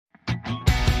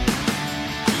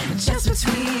just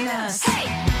between us. Hey!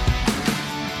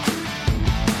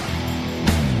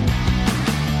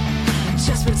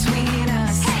 Just between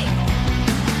us. Hey!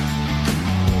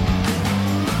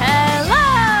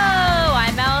 Hello!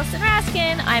 I'm Allison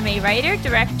Raskin. I'm a writer,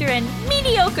 director, and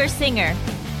mediocre singer.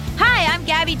 Hi, I'm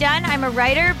Gabby Dunn. I'm a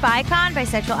writer, bicon,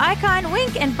 bisexual icon,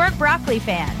 wink, and burnt broccoli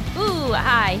fan. Ooh,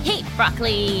 I hate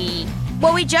broccoli.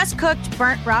 Well, we just cooked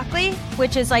burnt broccoli,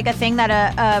 which is like a thing that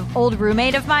a old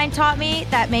roommate of mine taught me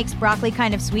that makes broccoli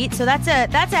kind of sweet. So that's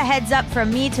a heads up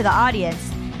from me to the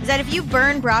audience, is that if you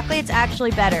burn broccoli, it's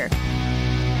actually better.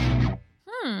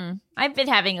 I've been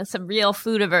having some real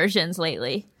food aversions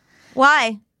lately.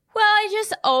 Why? Well, I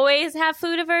just always have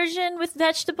food aversion with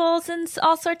vegetables and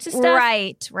all sorts of stuff.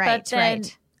 Right.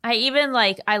 I even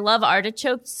I love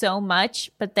artichoke so much,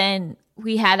 but then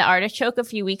we had artichoke a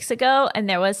few weeks ago and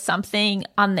there was something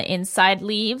on the inside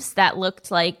leaves that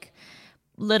looked like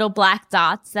little black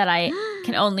dots that I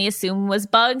can only assume was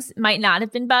bugs. Might not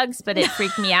have been bugs, but it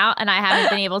freaked me out and I haven't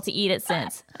been able to eat it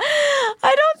since.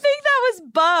 I don't think that was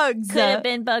bugs. Could have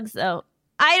been bugs though.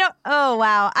 Oh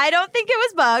wow. I don't think it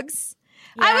was bugs.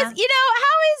 Yeah. How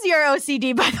is your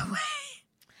OCD, by the way?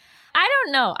 I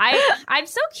don't know. I'm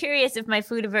so curious if my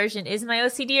food aversion is my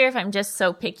OCD or if I'm just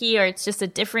so picky or it's just a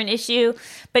different issue.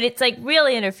 But it's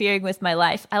really interfering with my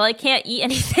life. I can't eat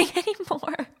anything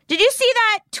anymore. Did you see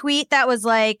that tweet that was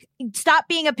like, stop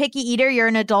being a picky eater, you're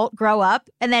an adult, grow up?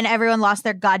 And then everyone lost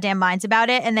their goddamn minds about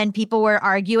it. And then people were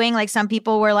arguing, some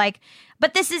people were like,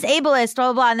 but this is ableist,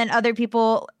 blah, blah, blah. And then other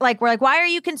people were like, why are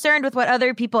you concerned with what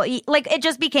other people eat? It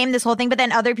just became this whole thing. But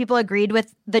then other people agreed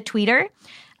with the tweeter.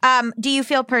 Do you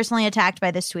feel personally attacked by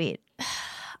this tweet?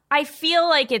 I feel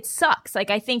like it sucks.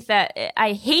 I think that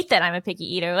I hate that I'm a picky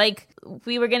eater.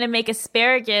 We were going to make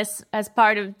asparagus as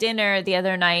part of dinner the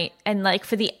other night. And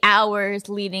for the hours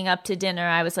leading up to dinner,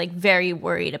 I was very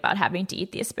worried about having to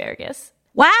eat the asparagus.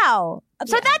 Wow.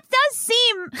 So that does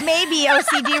seem maybe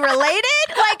OCD related.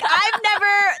 I've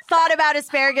never thought about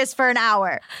asparagus for an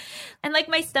hour. And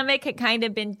my stomach had kind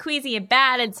of been queasy and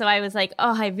bad. And so I was like,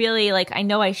 oh, I really I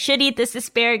know I should eat this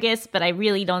asparagus, but I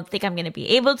really don't think I'm going to be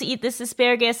able to eat this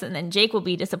asparagus. And then Jake will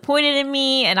be disappointed in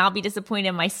me and I'll be disappointed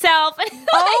in myself.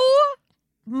 Oh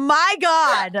my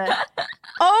God.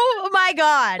 Oh my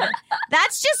God.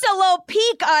 That's just a little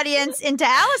peek, audience, into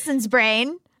Allison's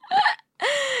brain.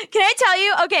 Can I tell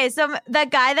you? Okay, so the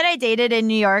guy that I dated in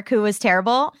New York who was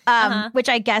terrible, which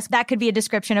I guess that could be a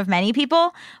description of many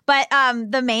people, but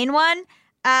the main one,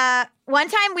 one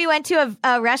time we went to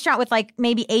a restaurant with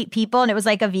maybe 8 people and it was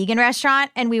a vegan restaurant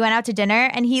and we went out to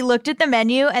dinner and he looked at the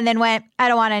menu and then went, I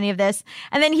don't want any of this.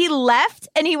 And then he left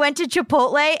and he went to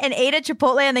Chipotle and ate at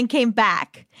Chipotle and then came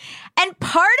back. And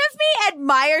part of me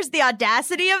admires the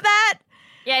audacity of that.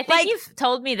 Yeah, I think you've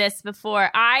told me this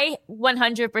before. I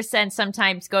 100%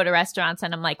 sometimes go to restaurants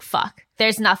and I'm like, fuck,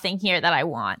 there's nothing here that I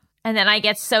want. And then I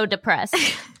get so depressed.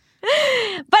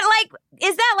 But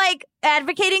is that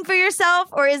advocating for yourself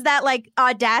or is that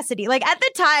audacity? At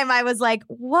the time I was like,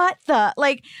 what the?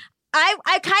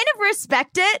 I kind of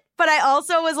respect it, but I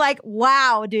also was like,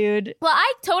 wow, dude. Well,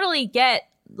 I totally get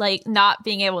not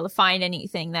being able to find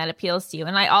anything that appeals to you.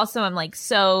 And I also am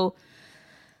so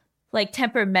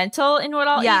temperamental in what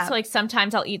I'll eat. So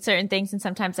sometimes I'll eat certain things and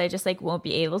sometimes I just won't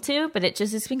be able to. But it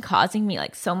just has been causing me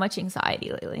so much anxiety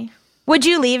lately. Would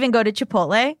you leave and go to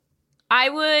Chipotle? I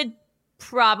would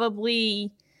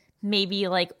probably maybe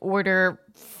order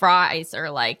fries or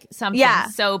something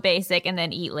so basic and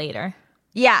then eat later.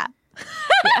 Yeah. But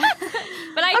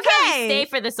I can't stay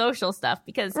for the social stuff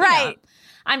because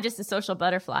I'm just a social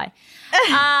butterfly.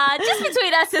 Just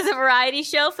Between Us is a variety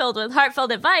show filled with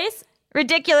heartfelt advice,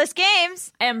 ridiculous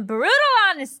games, and brutal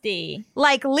honesty.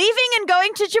 Like leaving and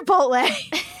going to Chipotle.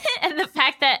 And the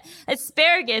fact that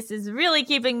asparagus is really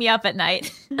keeping me up at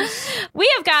night.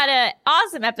 We have got an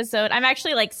awesome episode. I'm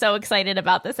actually so excited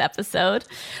about this episode.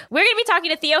 We're going to be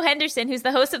talking to Theo Henderson, who's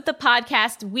the host of the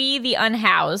podcast We the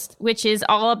Unhoused, which is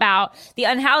all about the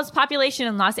unhoused population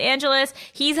in Los Angeles.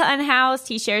 He's unhoused.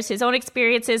 He shares his own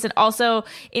experiences and also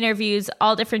interviews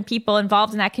all different people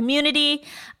involved in that community.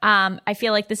 I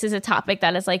feel like this is a topic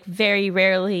that is very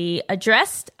rarely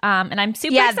addressed. And I'm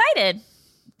super excited.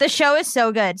 The show is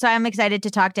so good, so I'm excited to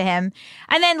talk to him.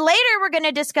 And then later, we're going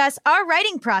to discuss our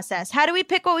writing process. How do we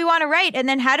pick what we want to write, and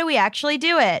then how do we actually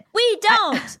do it? We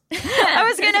don't. I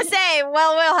was going to say,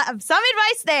 well, we'll have some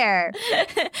advice there.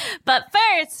 But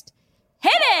first,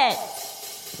 hit it!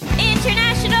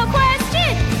 International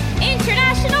question!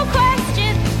 International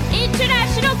question!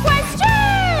 International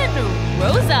question!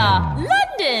 Rosa,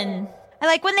 London. I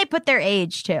like when they put their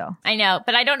age, too. I know,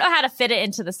 but I don't know how to fit it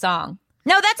into the song.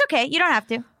 No, that's okay. You don't have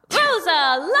to.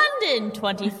 Rosa, London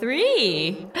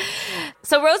 23.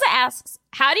 So Rosa asks,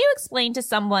 how do you explain to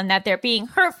someone that they're being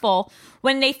hurtful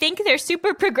when they think they're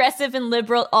super progressive and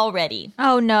liberal already?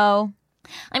 Oh, no.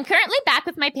 I'm currently back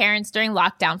with my parents during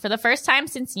lockdown for the first time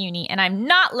since uni, and I'm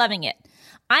not loving it.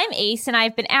 I'm ace, and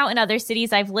I've been out in other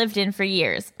cities I've lived in for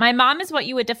years. My mom is what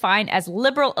you would define as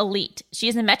liberal elite. She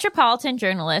is a metropolitan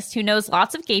journalist who knows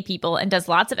lots of gay people and does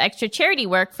lots of extra charity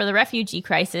work for the refugee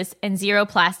crisis and zero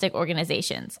plastic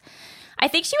organizations. I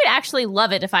think she would actually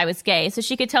love it if I was gay, so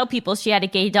she could tell people she had a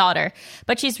gay daughter,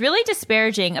 but she's really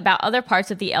disparaging about other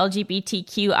parts of the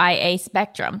LGBTQIA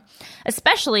spectrum,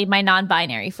 especially my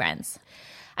non-binary friends.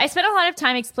 I spent a lot of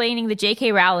time explaining the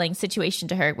J.K. Rowling situation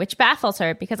to her, which baffles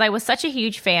her because I was such a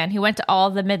huge fan who went to all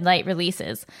of the midnight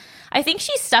releases. I think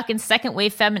she's stuck in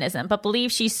second-wave feminism, but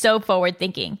believes she's so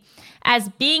forward-thinking. As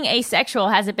being asexual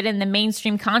hasn't been in the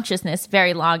mainstream consciousness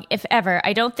very long, if ever,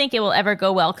 I don't think it will ever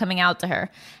go well coming out to her.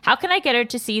 How can I get her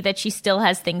to see that she still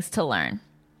has things to learn?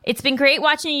 It's been great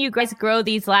watching you guys grow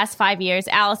these last 5 years.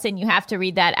 Allison, you have to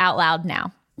read that out loud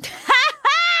now.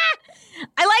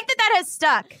 I like that has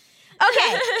stuck.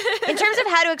 Okay, in terms of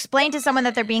how to explain to someone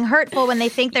that they're being hurtful when they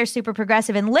think they're super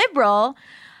progressive and liberal,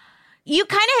 you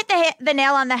kind of hit the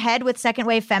nail on the head with second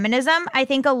wave feminism. I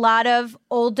think a lot of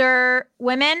older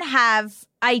women have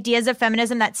ideas of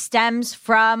feminism that stems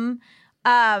from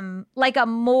like a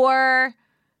more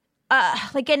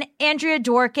like an Andrea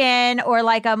Dworkin or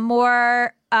like a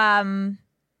more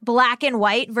black and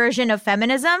white version of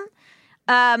feminism.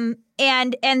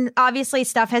 And obviously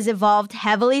stuff has evolved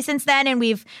heavily since then, and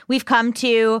we've come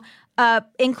to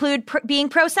include being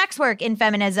pro-sex work in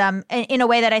feminism in a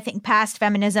way that I think past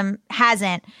feminism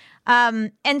hasn't.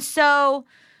 And so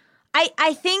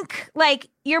I think, like,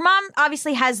 your mom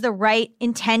obviously has the right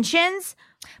intentions.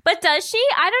 But does she?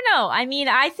 I don't know. I mean,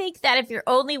 I think that if you're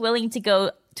only willing to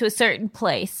go to a certain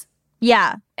place,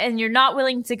 yeah, and you're not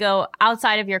willing to go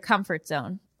outside of your comfort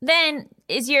zone, then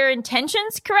is your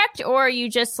intentions correct, or are you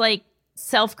just like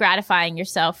self-gratifying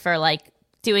yourself for like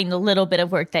doing the little bit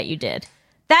of work that you did?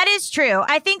 That is true.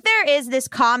 I think there is this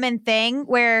common thing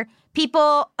where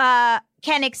people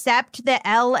can accept the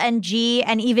L and G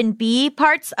and even B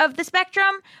parts of the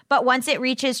spectrum, but once it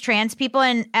reaches trans people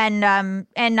and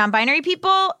non-binary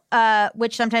people,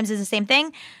 which sometimes is the same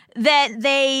thing, that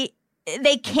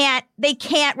they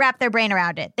can't wrap their brain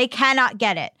around it. They cannot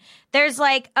get it. There's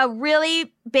like a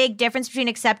really big difference between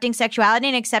accepting sexuality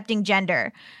and accepting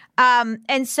gender.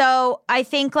 And so I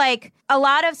think like a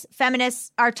lot of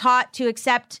feminists are taught to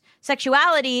accept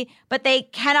sexuality, but they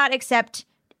cannot accept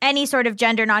any sort of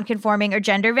gender nonconforming or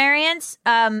gender variance.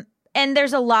 And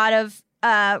there's a lot of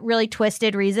really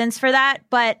twisted reasons for that.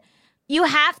 But you're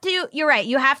right.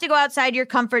 You have to go outside your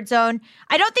comfort zone.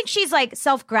 I don't think she's like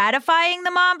self-gratifying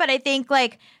the mom, but I think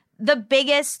like the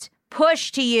biggest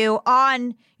push to you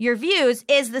on your views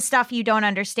is the stuff you don't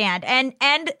understand. And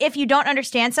if you don't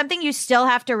understand something, you still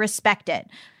have to respect it.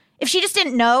 If she just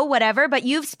didn't know, whatever, but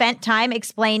you've spent time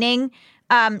explaining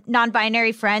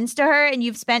non-binary friends to her, and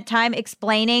you've spent time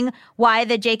explaining why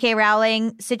the J.K.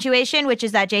 Rowling situation, which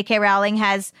is that J.K. Rowling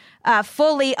has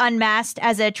fully unmasked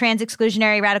as a trans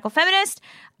exclusionary radical feminist,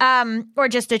 or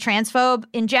just a transphobe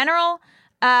in general,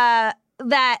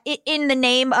 that in the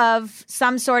name of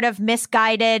some sort of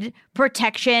misguided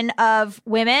protection of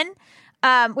women,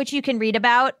 which you can read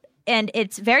about, and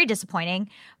it's very disappointing.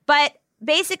 But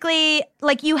basically,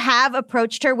 like, you have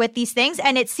approached her with these things,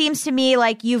 and it seems to me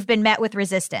like you've been met with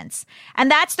resistance. And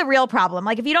that's the real problem.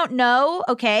 Like, if you don't know,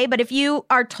 okay, but if you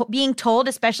are being told,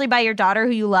 especially by your daughter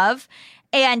who you love,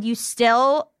 and you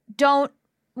still don't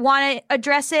want to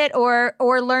address it or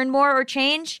learn more or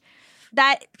change,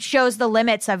 that shows the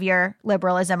limits of your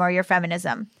liberalism or your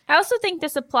feminism. I also think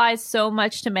this applies so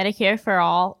much to Medicare for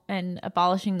all and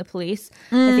abolishing the police.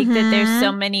 I think that there's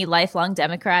so many lifelong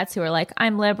Democrats who are like,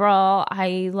 I'm liberal,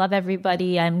 I love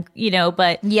everybody,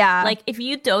 but yeah, like, if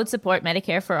you don't support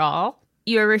Medicare for all,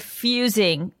 you're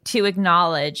refusing to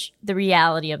acknowledge the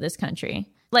reality of this country.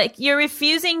 Like, you're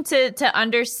refusing to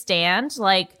understand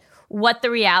like what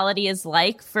the reality is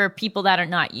like for people that are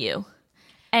not you.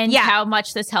 And how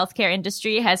much this healthcare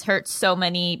industry has hurt so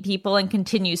many people and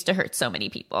continues to hurt so many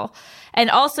people. And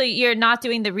also, you're not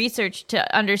doing the research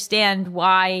to understand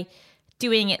why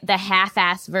doing the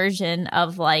half-ass version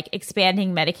of like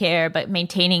expanding Medicare but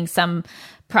maintaining some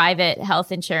private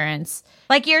health insurance.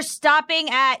 Like, you're stopping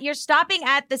at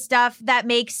the stuff that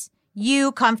makes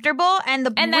you comfortable, and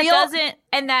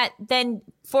that then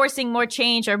forcing more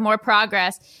change or more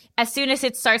progress as soon as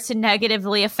it starts to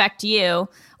negatively affect you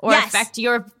or affect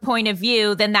your point of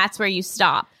view, then that's where you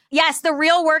stop. Yes, the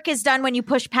real work is done when you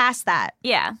push past that.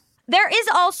 Yeah. There is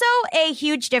also a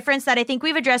huge difference that I think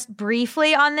we've addressed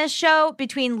briefly on this show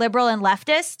between liberal and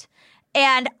leftist.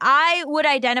 And I would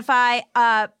identify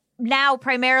now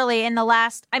primarily in the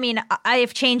last, I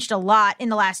have changed a lot in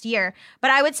the last year,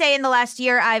 but I would say in the last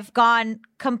year I've gone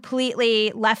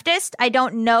completely leftist. I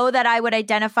don't know that I would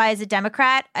identify as a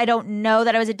Democrat. I don't know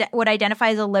that I would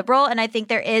identify as a liberal. And I think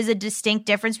there is a distinct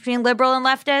difference between liberal and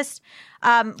leftist.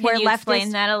 Can you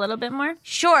explain that a little bit more?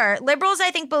 Sure. Liberals,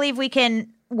 I think, believe we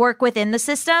can work within the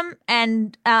system.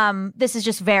 And this is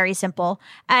just very simple.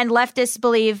 And leftists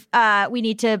believe we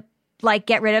need to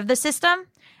get rid of the system.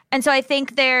 And so I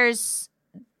think I've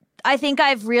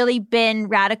really been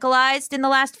radicalized in the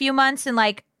last few months and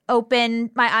my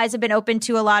eyes have been open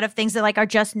to a lot of things that are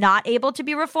just not able to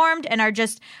be reformed and I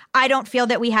don't feel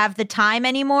that we have the time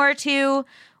anymore to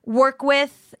work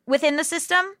within the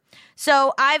system.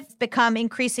 So I've become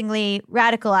increasingly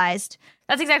radicalized.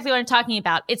 That's exactly what I'm talking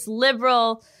about. It's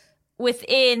liberal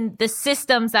within the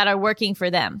systems that are working for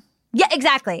them. Yeah,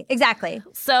 exactly.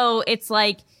 So it's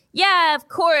yeah, of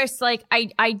course,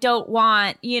 I don't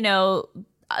want,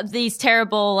 these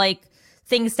terrible,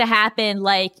 things to happen.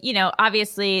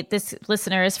 Obviously this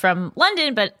listener is from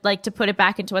London, but to put it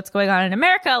back into what's going on in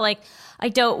America, I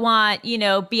don't want,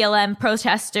 BLM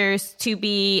protesters to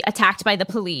be attacked by the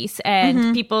police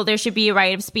and there should be a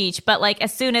right of speech. But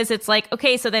as soon as it's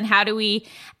okay, so then how do we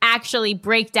actually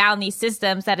break down these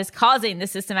systems that is causing the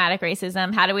systematic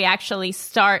racism? How do we actually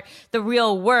start the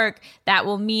real work that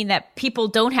will mean that people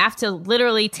don't have to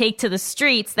literally take to the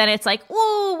streets? Then it's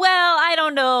oh, well, I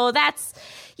don't know. That's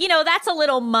a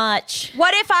little much.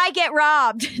 What if I get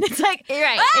robbed? It's right. Ah!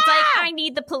 It's I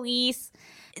need the police.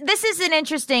 This is an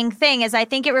interesting thing, as I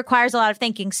think it requires a lot of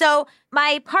thinking. So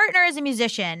my partner is a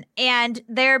musician, and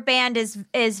their band is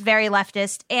very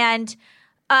leftist, and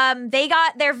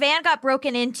their van got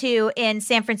broken into in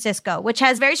San Francisco, which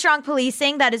has very strong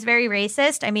policing that is very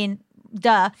racist. I mean,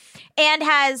 duh, and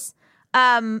has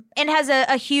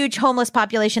a huge homeless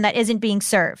population that isn't being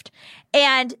served.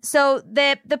 And so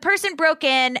the person broke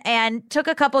in and took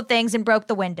a couple things and broke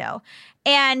the window.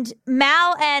 And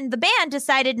Mal and the band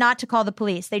decided not to call the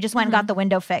police. They just went and got the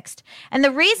window fixed. And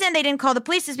the reason they didn't call the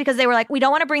police is because they were we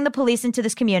don't want to bring the police into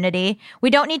this community.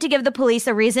 We don't need to give the police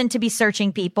a reason to be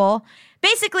searching people.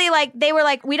 Basically, they were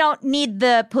we don't need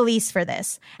the police for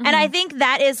this. And I think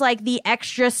that is the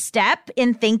extra step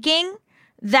in thinking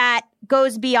that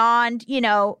goes beyond,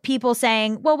 people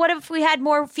saying, well, what if we had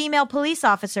more female police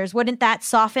officers? Wouldn't that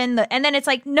soften and then it's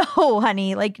no,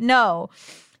 honey, no.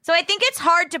 So I think it's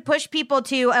hard to push people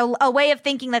to a way of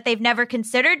thinking that they've never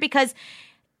considered, because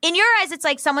in your eyes, it's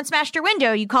someone smashed your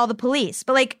window, you call the police.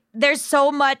 But there's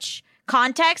so much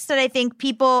context that I think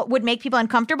would make people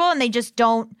uncomfortable, and they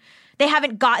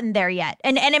haven't gotten there yet.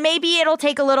 And maybe it'll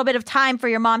take a little bit of time for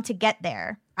your mom to get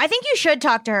there. I think you should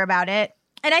talk to her about it.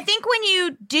 And I think when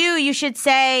you do, you should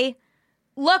say,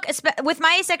 look, with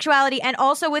my asexuality and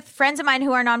also with friends of mine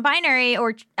who are non-binary,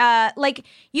 or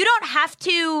you don't have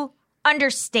to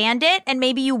understand it, and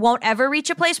maybe you won't ever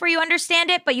reach a place where you understand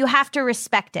it, but you have to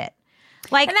respect it.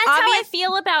 And that's how I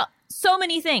feel about so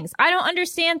many things. I don't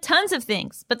understand tons of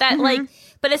things, but that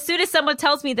but as soon as someone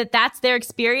tells me that that's their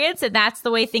experience and that's the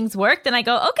way things work, then I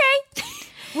go, okay.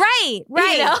 Right.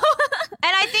 And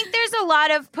I think there's a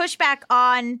lot of pushback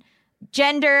on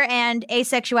gender and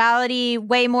asexuality,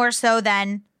 way more so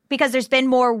than, because there's been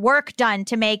more work done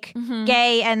to make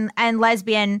gay and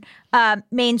lesbian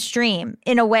mainstream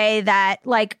in a way that,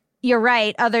 you're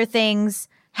right, other things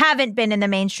haven't been in the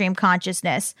mainstream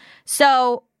consciousness.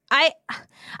 So I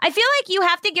feel you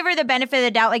have to give her the benefit of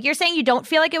the doubt. You're saying you don't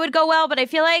feel it would go well, but I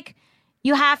feel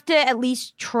you have to at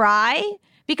least try,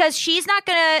 because she's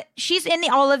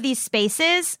in all of these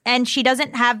spaces and she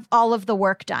doesn't have all of the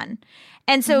work done.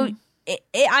 And so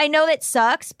I know that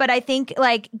sucks, but I think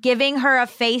giving her a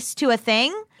face to a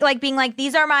thing, being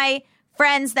these are my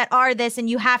friends that are this, and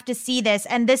you have to see this,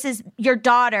 and this is your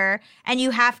daughter, and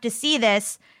you have to see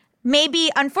this.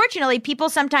 Maybe, unfortunately, people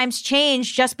sometimes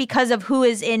change just because of who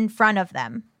is in front of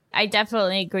them. I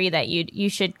definitely agree that you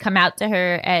should come out to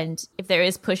her, and if there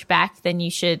is pushback, then you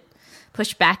should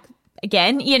push back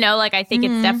again. I think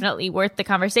it's definitely worth the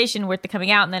conversation, worth the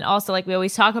coming out. And then also, we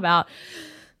always talk about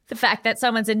the fact that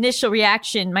someone's initial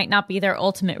reaction might not be their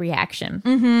ultimate reaction.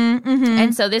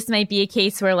 And so this might be a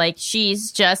case where she's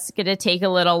just going to take a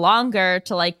little longer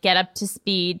to get up to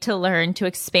speed, to learn, to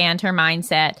expand her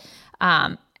mindset.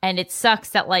 And it sucks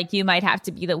that you might have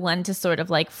to be the one to sort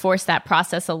of force that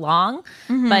process along.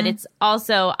 But it's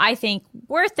also, I think,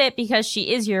 worth it because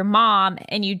she is your mom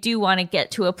and you do want to get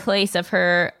to a place of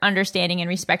her understanding and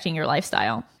respecting your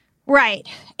lifestyle. Right.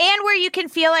 And where you can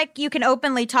feel like you can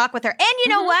openly talk with her. And you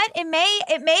know what? It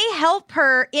may help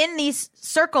her in these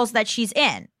circles that she's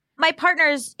in. My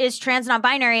partner is trans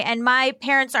non-binary, and my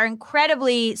parents are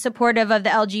incredibly supportive of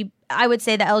the I would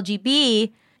say the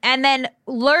LGB, and then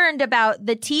learned about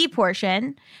the T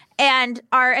portion and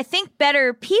are, I think,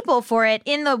 better people for it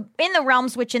in the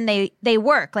realms which they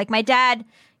work. Like my dad,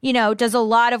 does a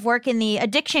lot of work in the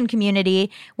addiction community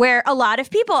where a lot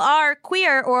of people are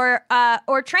queer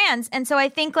or trans. And so I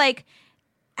think like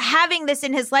having this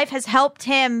in his life has helped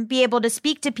him be able to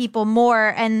speak to people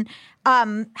more and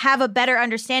have a better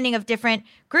understanding of different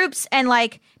groups. And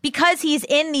like, because he's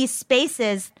in these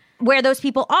spaces where those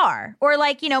people are, or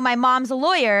like, my mom's a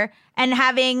lawyer and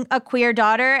having a queer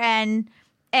daughter and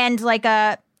like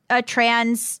a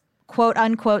trans quote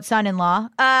unquote son-in-law,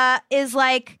 is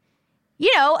like,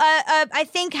 I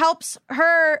think helps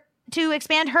her to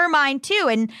expand her mind too.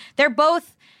 And they're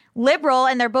both liberal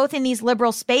and they're both in these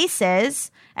liberal spaces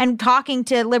and talking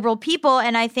to liberal people.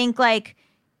 And I think like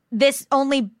this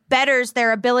only betters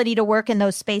their ability to work in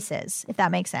those spaces, if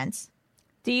that makes sense.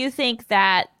 Do you think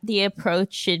that the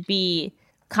approach should be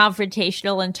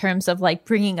confrontational in terms of like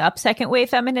bringing up second wave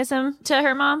feminism to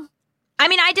her mom? I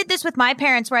mean, I did this with my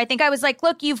parents where I think I was like,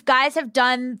 look, you guys have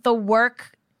done the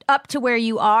work up to where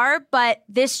you are, but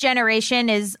this generation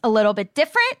is a little bit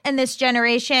different. And this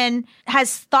generation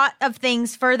has thought of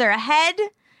things further ahead.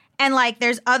 And like,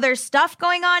 there's other stuff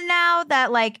going on now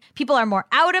that like people are more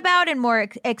out about and more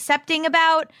accepting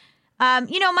about.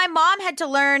 My mom had to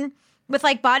learn with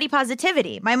like body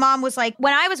positivity. My mom was like,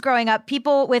 when I was growing up,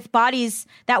 people with bodies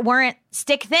that weren't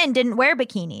stick thin didn't wear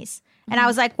bikinis. And I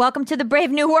was like, welcome to the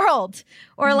brave new world.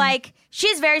 Or like,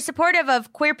 she's very supportive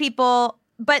of queer people,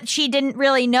 but she didn't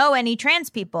really know any trans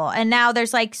people. And now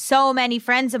there's like so many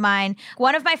friends of mine.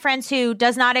 One of my friends who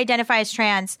does not identify as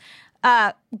trans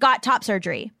got top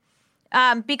surgery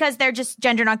because they're just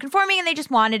gender nonconforming and they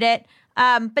just wanted it.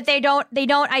 But they don't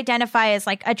identify as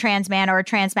like a trans man or a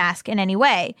trans masc in any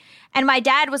way. And my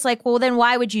dad was like, well, then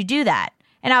why would you do that?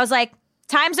 And I was like,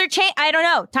 times are I don't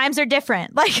know. Times are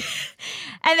different. Like,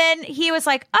 and then he was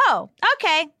like, oh,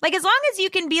 okay. Like, as long as you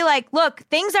can be like, look,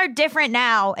 things are different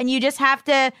now and you just have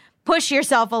to push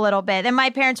yourself a little bit. And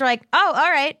my parents were like, oh,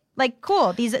 all right. Like,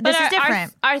 cool. This is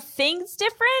different. Are things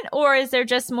different, or is there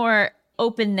just more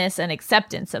openness and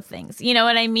acceptance of things? You know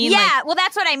what I mean? Yeah, like, well,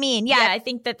 that's what I mean. Yeah, I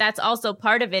think that's also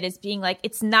part of it, is being like,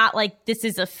 it's not like this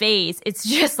is a phase. It's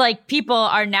just like people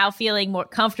are now feeling more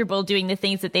comfortable doing the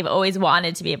things that they've always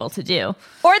wanted to be able to do,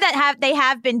 or that they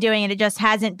have been doing it. It just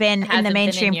hasn't been in the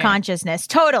mainstream consciousness.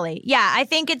 Totally. Yeah, I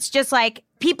think it's just like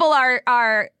people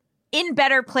are in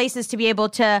better places to be able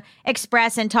to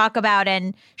express and talk about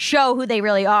and show who they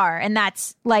really are. And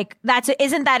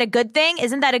isn't that a good thing?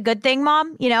 Isn't that a good thing,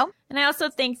 Mom? And I also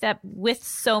think that with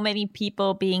so many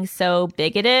people being so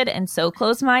bigoted and so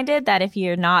close-minded, that if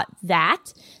you're not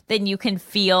that, then you can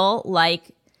feel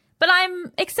like, but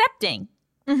I'm accepting,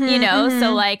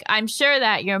 So like, I'm sure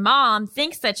that your mom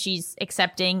thinks that she's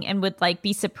accepting and would like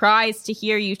be surprised to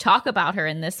hear you talk about her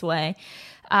in this way.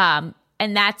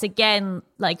 And that's, again,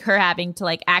 like her having to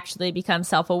like actually become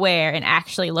self-aware and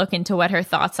actually look into what her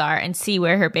thoughts are and see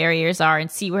where her barriers are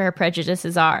and see where her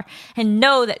prejudices are, and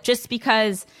know that just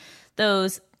because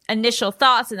those initial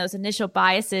thoughts and those initial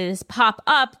biases pop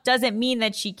up doesn't mean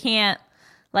that she can't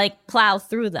like plow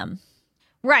through them.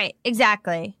 Right.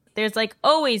 Exactly. There's like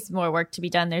always more work to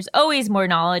be done. There's always more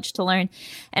knowledge to learn.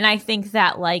 And I think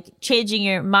that like changing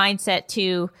your mindset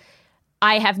to,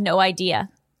 I have no idea,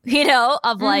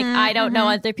 of like, I don't know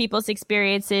other people's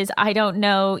experiences. I don't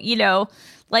know,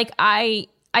 like I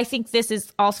think this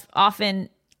is often,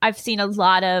 I've seen a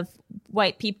lot of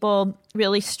white people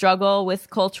really struggle with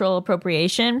cultural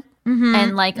appropriation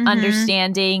and like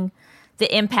understanding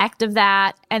the impact of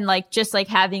that, and like just like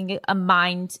having a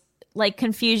mind like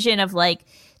confusion of like,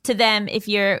 to them, if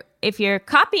you're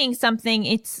copying something,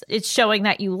 it's showing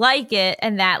that you like it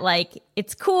and that like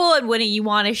it's cool, and wouldn't you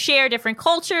want to share different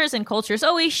cultures, and cultures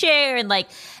always share, and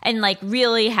like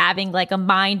really having like a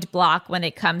mind block when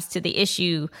it comes to the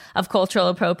issue of cultural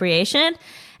appropriation.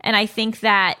 And I think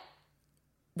that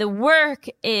the work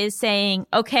is saying,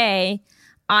 okay,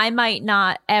 I might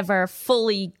not ever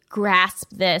fully grasp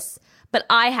this, but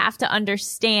I have to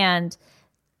understand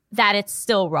that it's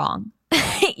still wrong.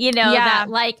 That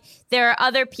like there are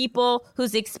other people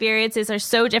whose experiences are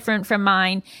so different from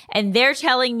mine, and they're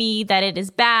telling me that it is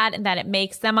bad and that it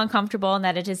makes them uncomfortable and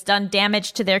that it has done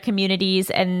damage to their communities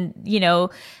and,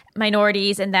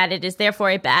 minorities, and that it is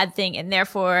therefore a bad thing. And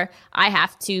therefore I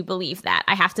have to believe that.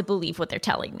 I have to believe what they're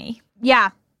telling me. Yeah.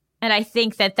 And I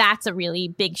think that that's a really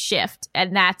big shift.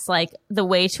 And that's like the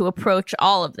way to approach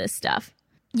all of this stuff.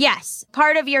 Yes.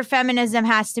 Part of your feminism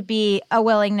has to be a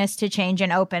willingness to change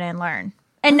and open and learn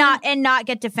and not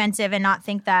get defensive and not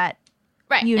think that.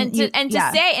 Right.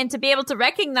 To be able to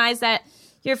recognize that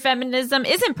your feminism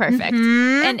isn't perfect.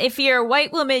 And if you're a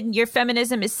white woman, your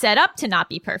feminism is set up to not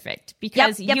be perfect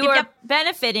because you're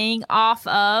benefiting off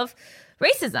of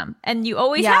racism, and you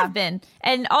always have been.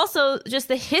 And also just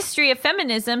the history of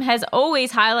feminism has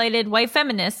always highlighted white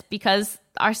feminists because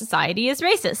our society is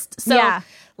racist. So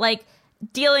like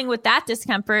dealing with that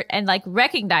discomfort and like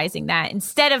recognizing that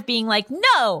instead of being like,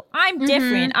 no, I'm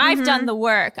different. I've done the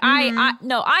work.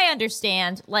 I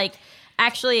understand. Like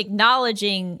actually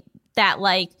acknowledging that,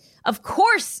 like, of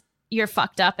course you're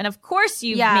fucked up and of course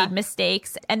you've made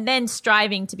mistakes, and then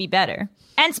striving to be better.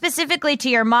 And specifically to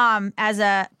your mom as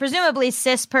a presumably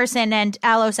cis person and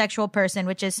allosexual person,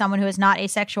 which is someone who is not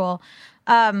asexual,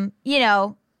 you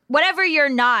know, whatever you're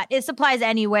not, this applies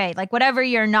anyway. Like whatever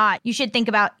you're not, you should think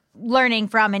about learning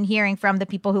from and hearing from the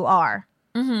people who are.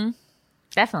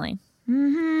 Definitely.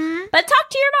 But talk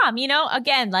to your mom, you know,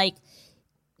 again, like,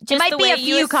 just might be a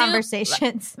few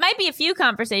conversations. Might be a few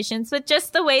conversations, but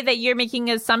just the way that you're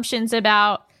making assumptions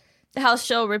about how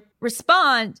she'll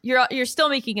respond, you're still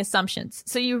making assumptions.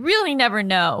 So you really never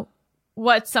know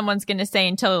what someone's going to say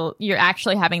until you're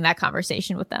actually having that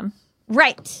conversation with them.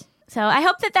 Right. So I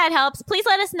hope that helps. Please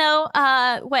let us know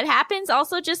what happens.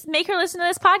 Also, just make her listen to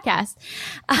this podcast.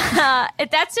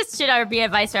 That's just should be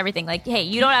advice for everything. Like, hey,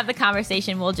 you don't have the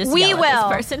conversation. We'll just yell at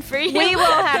this person for you. We will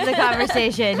have the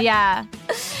conversation. Yeah.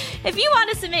 If you want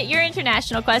to submit your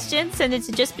international question, send it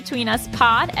to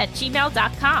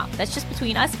justbetweenuspod@gmail.com. That's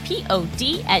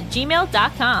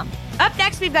justbetweenuspod@gmail.com. Up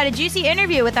next, we've got a juicy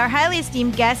interview with our highly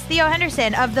esteemed guest, Theo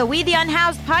Henderson of the We the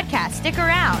Unhoused podcast. Stick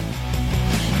around.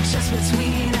 Just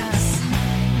between us.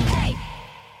 Hey.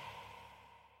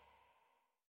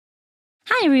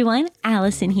 Hi everyone,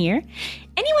 Allison here.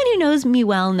 Anyone who knows me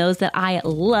well knows that I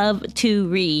love to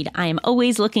read. I am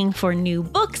always looking for new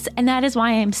books, and that is why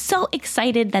I am so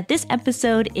excited that this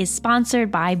episode is sponsored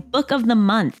by Book of the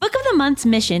Month. Book of the Month's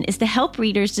mission is to help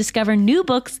readers discover new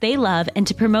books they love and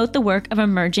to promote the work of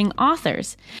emerging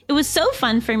authors. It was so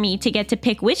fun for me to get to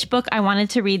pick which book I wanted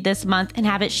to read this month and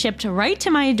have it shipped right to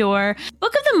my door.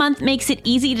 Book of the Month makes it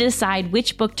easy to decide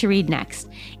which book to read next.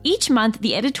 Each month,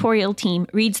 the editorial team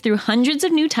reads through hundreds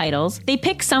of new titles. They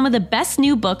pick some of the best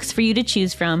new books for you to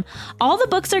choose from. All the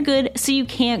books are good, so you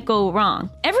can't go wrong.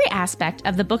 Every aspect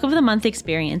of the Book of the Month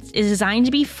experience is designed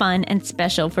to be fun and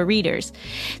special for readers.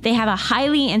 They have a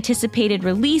highly anticipated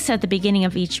release at the beginning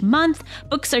of each month.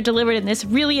 Books are delivered in this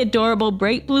really adorable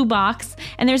bright blue box,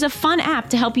 and there's a fun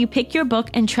app to help you pick your book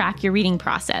and track your reading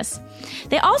process.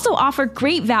 They also offer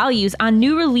great values on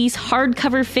new release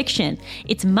hardcover fiction.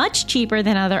 It's much cheaper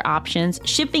than other options,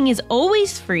 shipping is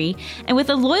always free, and with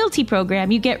a loyalty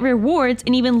program, you get rewards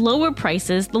and even lower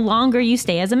prices the longer you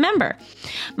stay as a member.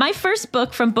 My first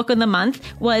book from Book of the Month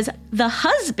was The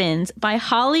Husbands by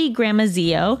Holly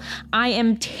Gramazio. I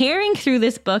am tearing through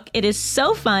this book. It is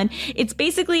so fun. It's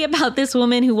basically about this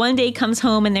woman who one day comes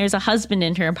home and there's a husband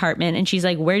in her apartment, and she's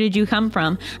like, where did you come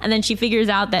from? And then she figures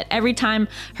out that every time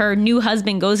her new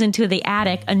husband goes into the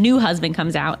attic, a new husband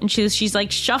comes out, and she's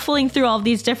like shuffling through all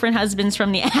these different husbands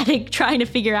from the attic trying to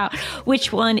figure out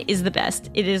which one is the best.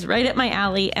 It is right up my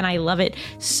alley, and I love it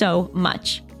so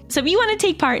much. So if you want to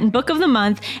take part in Book of the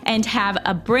Month and have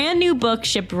a brand new book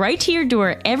shipped right to your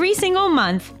door every single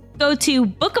month, go to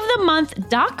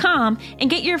bookofthemonth.com and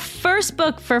get your first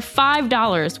book for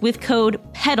 $5 with code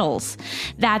PEDALS.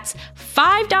 That's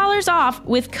 $5 off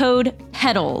with code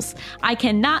PEDALS. I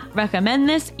cannot recommend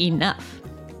this enough.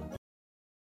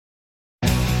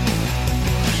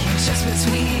 Just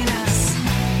between us.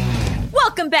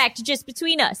 Welcome back to Just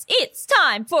Between Us. It's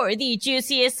time for the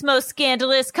juiciest, most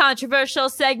scandalous, controversial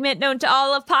segment known to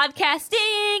all of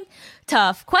podcasting.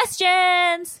 Tough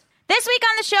questions. This week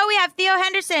on the show, we have Theo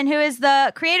Henderson, who is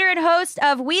the creator and host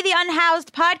of We the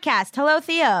Unhoused podcast. Hello,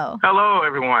 Theo. Hello,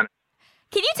 everyone.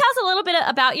 Can you tell us a little bit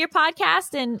about your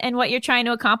podcast and what you're trying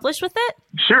to accomplish with it?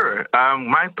 Sure.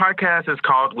 My podcast is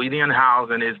called We the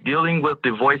Unhoused, and is dealing with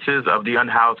the voices of the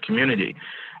unhoused community.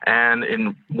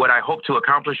 And what I hope to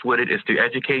accomplish with it is to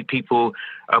educate people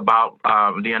about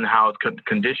the unhoused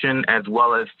condition, as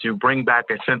well as to bring back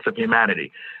a sense of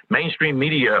humanity. Mainstream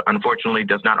media, unfortunately,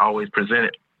 does not always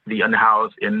present the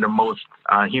unhoused in the most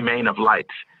humane of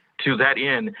lights. To that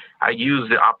end, I use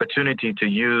the opportunity to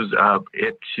use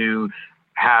it to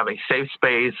have a safe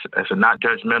space, as a not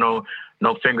judgmental,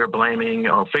 no finger blaming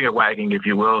or finger wagging, if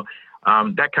you will,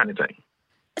 that kind of thing.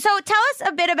 So tell us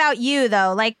a bit about you,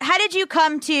 though. Like, how did you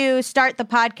come to start the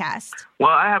podcast?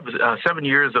 Well, I have 7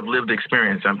 years of lived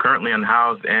experience. I'm currently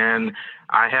unhoused, and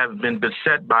I have been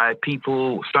beset by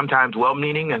people, sometimes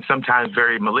well-meaning and sometimes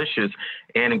very malicious,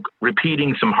 and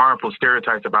repeating some harmful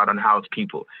stereotypes about unhoused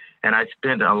people. And I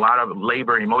spent a lot of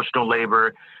labor, emotional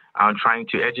labor, trying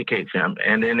to educate them.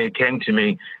 And then it came to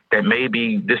me that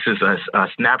maybe this is a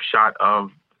snapshot of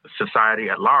society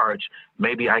at large.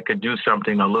 Maybe I could do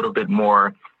something a little bit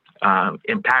more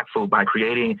impactful by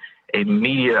creating a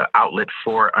media outlet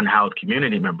for unhoused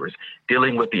community members,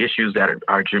 dealing with the issues that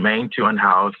are germane to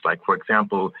unhoused, like, for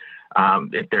example,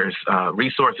 if there's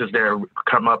resources that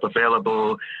come up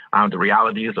available, the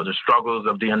realities or the struggles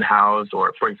of the unhoused,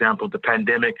 or, for example, the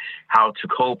pandemic, how to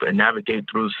cope and navigate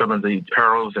through some of the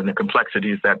perils and the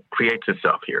complexities that creates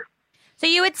itself here. So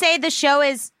you would say the show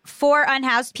is for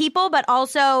unhoused people, but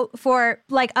also for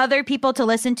like other people to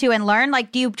listen to and learn?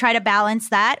 Like, do you try to balance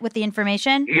that with the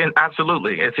information? Yeah,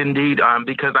 absolutely. It's indeed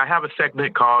because I have a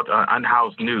segment called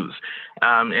Unhoused News,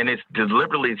 and it's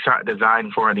deliberately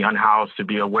designed for the unhoused to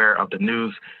be aware of the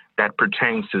news that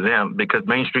pertains to them, because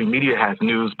mainstream media has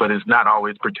news, but it's not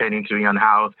always pertaining to the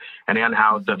unhoused, and the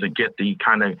unhoused doesn't get the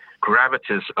kind of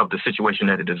gravitas of the situation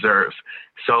that it deserves.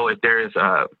 So if there is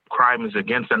crimes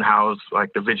against unhoused,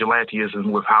 like the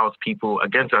vigilantism with housed people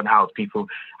against unhoused people,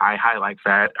 I highlight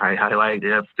that. I highlight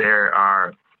if there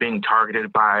are being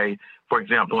targeted by, for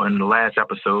example, in the last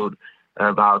episode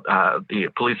about the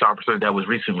police officer that was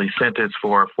recently sentenced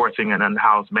for forcing an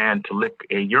unhoused man to lick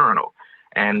a urinal.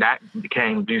 And that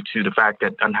became due to the fact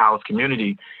that unhoused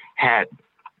community had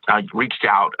reached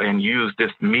out and used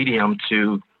this medium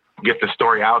to get the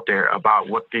story out there about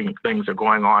what things are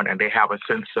going on. And they have a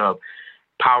sense of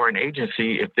power and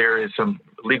agency if there is some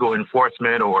legal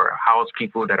enforcement or housed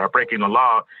people that are breaking the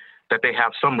law, that they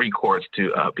have some recourse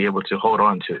to be able to hold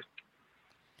on to.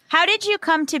 How did you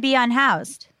come to be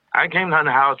unhoused? I came to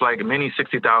unhoused like many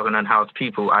 60,000 unhoused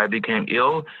people. I became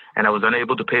ill, and I was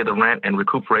unable to pay the rent and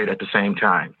recuperate at the same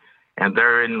time. And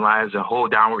therein lies a whole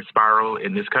downward spiral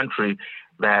in this country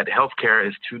that healthcare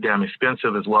is too damn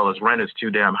expensive as well as rent is too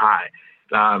damn high.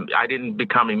 I didn't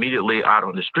become immediately out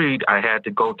on the street. I had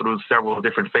to go through several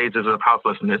different phases of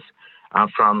houselessness,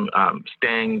 from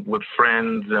staying with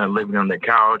friends, living on the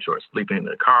couch or sleeping in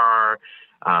the car,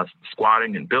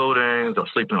 squatting in buildings or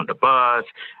sleeping on the bus,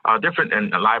 different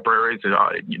in libraries,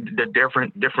 the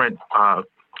different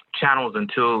channels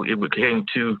until it became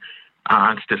too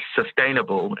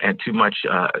unsustainable and too much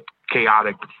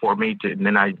chaotic for me to, and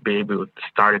then I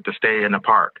started to stay in the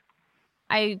park.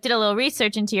 I did a little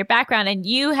research into your background, and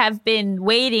you have been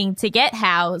waiting to get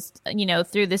housed,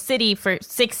 through the city for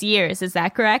 6 years. Is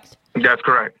that correct? That's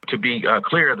correct. To be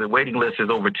clear, the waiting list is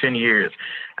over 10 years,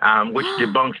 which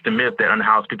debunks the myth that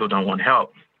unhoused people don't want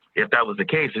help. If that was the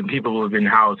case, then people would have been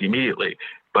housed immediately.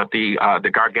 But the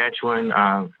gargantuan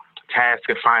task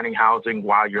of finding housing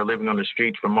while you're living on the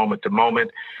street from moment to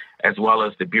moment, as well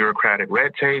as the bureaucratic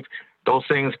red tape, those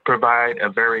things provide a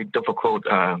very difficult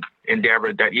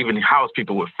endeavor that even housed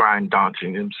people would find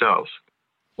daunting themselves.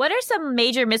 What are some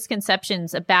major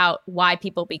misconceptions about why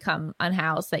people become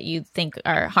unhoused that you think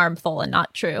are harmful and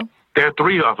not true? There are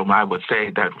three of them, I would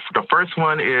say. That the first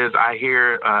one is I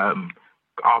hear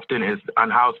often is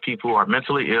unhoused people are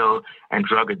mentally ill and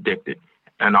drug addicted,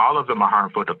 and all of them are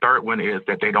harmful. The third one is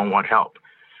that they don't want help.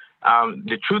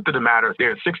 The truth of the matter is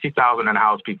there are 60,000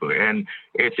 unhoused people, and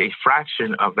it's a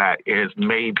fraction of that is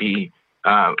maybe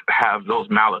have those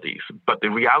maladies. But the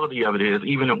reality of it is,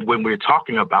 even when we're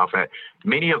talking about that,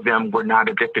 many of them were not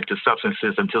addicted to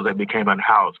substances until they became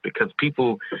unhoused, because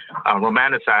people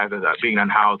romanticize that being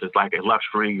unhoused is like a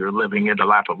luxury. You're living in the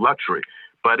lap of luxury.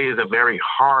 But it is a very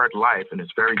hard life, and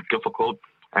it's very difficult,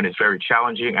 and it's very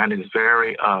challenging, and it's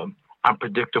very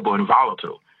unpredictable and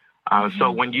volatile. So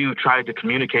when you try to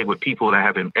communicate with people that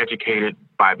have been educated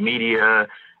by media,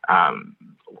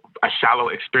 a shallow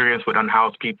experience with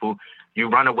unhoused people, you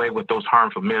run away with those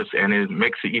harmful myths, and it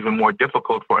makes it even more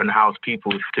difficult for unhoused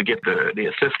people to get the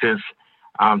assistance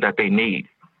that they need.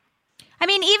 I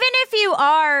mean, even if you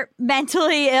are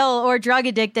mentally ill or drug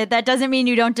addicted, that doesn't mean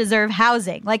you don't deserve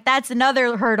housing. Like, that's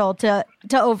another hurdle to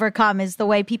overcome, is the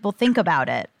way people think about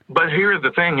it. But here's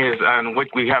the thing is, and what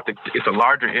we have to, it's a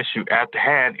larger issue at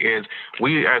hand, is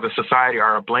we as a society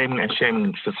are a blaming and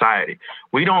shaming society.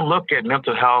 We don't look at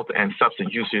mental health and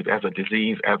substance usage as a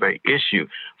disease, as an issue.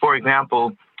 For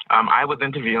example, I was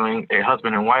interviewing a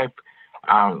husband and wife.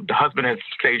 The husband has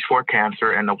stage 4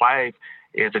 cancer, and the wife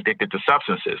is addicted to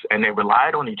substances, and they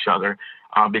relied on each other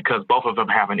because both of them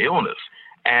have an illness.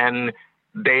 And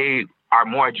they are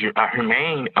more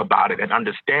humane about it and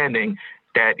understanding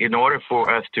that in order for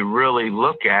us to really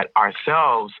look at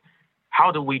ourselves,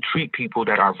 how do we treat people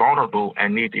that are vulnerable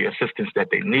and need the assistance that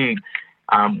they need?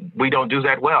 We don't do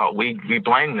that well. We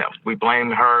blame them. We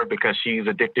blame her because she's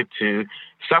addicted to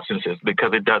substances,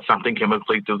 because it does something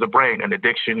chemically through the brain. And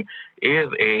addiction is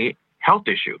a health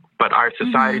issue, but our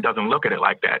society doesn't look at it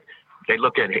like that. They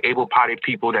look at able-bodied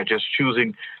people that just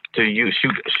choosing to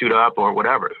shoot up or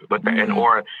whatever, but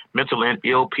or mentally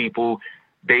ill people.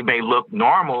 They may look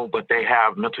normal, but they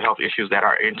have mental health issues that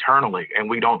are internally, and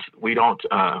we don't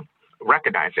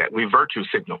recognize that. We virtue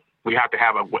signal. We have to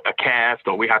have a cast,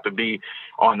 or we have to be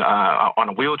on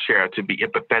a wheelchair to be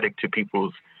empathetic to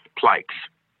people's plights.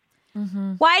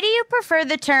 Why do you prefer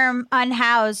the term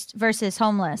unhoused versus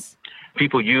homeless?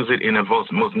 People use it in the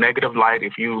most negative light.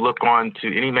 If you look on to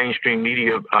any mainstream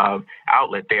media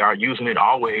outlet, they are using it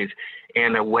always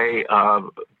in a way of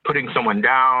putting someone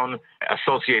down,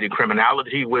 associating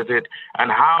criminality with it.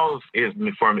 Unhoused is,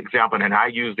 for example, and I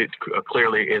used it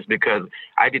clearly, is because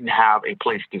I didn't have a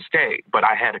place to stay, but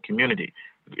I had a community.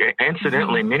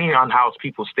 Incidentally, many unhoused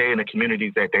people stay in the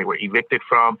communities that they were evicted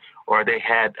from, or they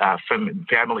had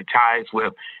family ties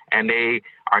with, and they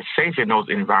are safe in those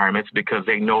environments because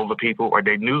they know the people, or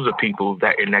they knew the people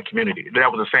that in that community.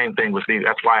 That was the same thing with me.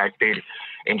 That's why I stayed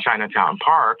in Chinatown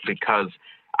Park, because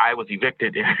I was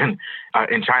evicted in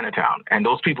Chinatown, and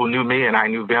those people knew me, and I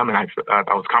knew them, and I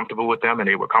was comfortable with them, and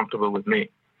they were comfortable with me.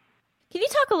 Can you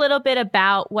talk a little bit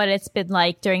about what it's been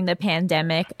like during the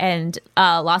pandemic and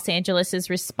Los Angeles's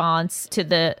response to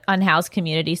the unhoused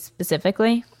community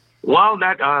specifically? Well,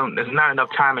 there's not enough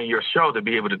time in your show to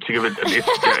be able to give it its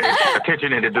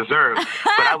attention that it deserves.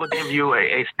 But I will give you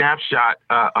a snapshot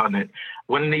on it.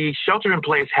 When the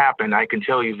shelter-in-place happened, I can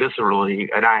tell you viscerally,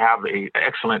 and I have an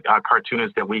excellent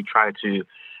cartoonist that we try to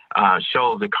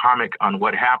show the comic on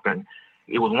what happened.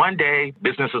 It was one day,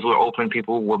 businesses were open,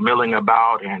 people were milling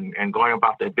about and going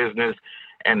about their business.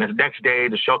 And the next day,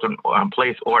 the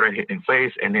shelter-in-place order hit in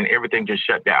place, and then everything just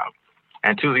shut down.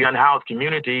 And to the unhoused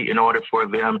community, in order for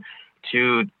them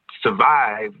to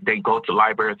survive, they go to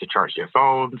libraries to charge their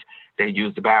phones. They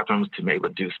use the bathrooms to maybe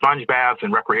do sponge baths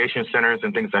and recreation centers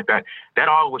and things like that. That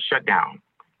all was shut down.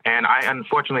 And I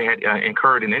unfortunately had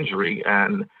incurred an injury,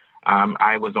 and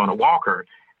I was on a walker,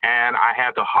 and I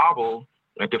had to hobble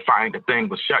to find the thing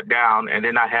was shut down. And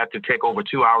then I had to take over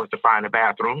 2 hours to find a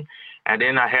bathroom. And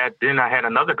then I had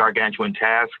another gargantuan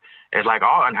task, as like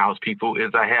all unhoused people,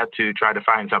 is I had to try to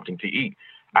find something to eat.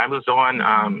 I was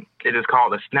on, it is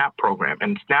called a SNAP program.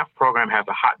 And SNAP program has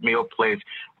a hot meal place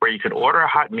where you can order a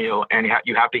hot meal and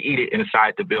you have to eat it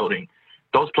inside the building.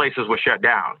 Those places were shut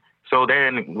down. So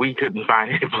then we couldn't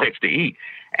find any place to eat.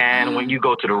 And when you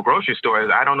go to the grocery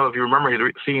stores, I don't know if you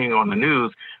remember seeing on the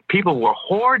news, people were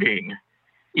hoarding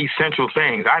essential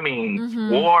things. I mean,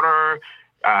 water,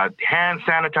 hand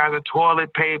sanitizer,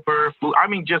 toilet paper, food. I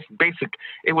mean, just basic.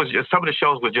 It was just, some of the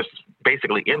shelves were just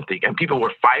basically empty, and people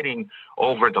were fighting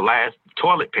over the last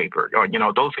toilet paper, or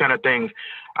those kind of things.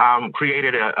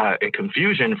 Created a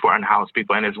confusion for unhoused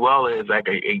people, and as well as like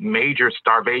a major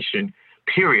starvation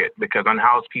period, because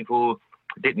unhoused people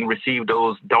didn't receive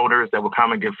those donors that would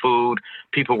come and give food.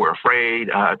 People were afraid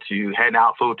to hand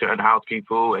out food to unhoused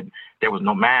people, and there was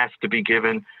no mask to be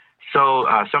given. So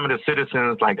some of the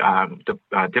citizens, like the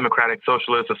Democratic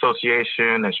Socialist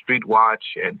Association and Street Watch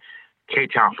and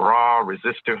K-Town for All,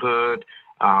 Resisterhood,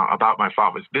 About My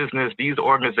Father's Business, these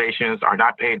organizations are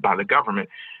not paid by the government.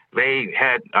 They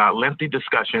had lengthy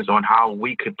discussions on how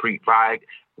we could provide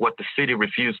what the city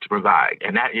refused to provide,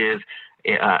 and that is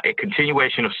a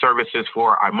continuation of services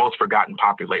for our most forgotten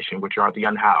population, which are the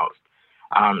unhoused.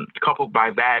 Coupled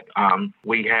by that,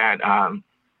 we had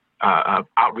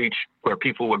outreach where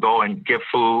people would go and give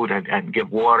food and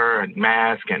give water and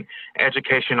mask and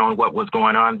education on what was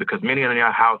going on, because many of the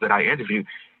unhoused that I interviewed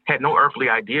had no earthly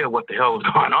idea what the hell was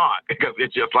going on, because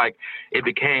it's just like it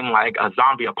became like a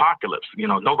zombie apocalypse.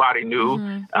 Nobody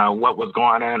knew what was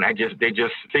going on. They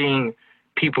just seeing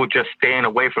people just staying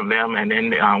away from them. And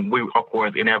then we, of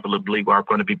course, inevitably are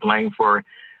going to be blamed for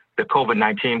the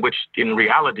COVID-19, which in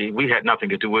reality, we had nothing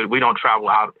to do with. We don't travel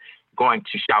out going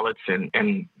to shallots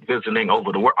and visiting all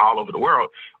over the world.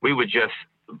 We were just,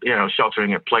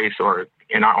 sheltering in place or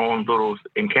in our own little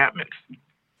encampments.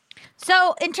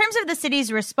 So in terms of the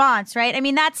city's response, right? I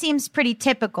mean, that seems pretty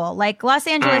typical. Like Los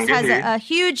Angeles has a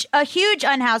huge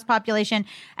unhoused population.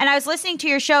 And I was listening to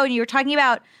your show and you were talking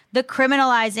about the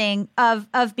criminalizing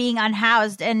of being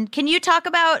unhoused. And can you talk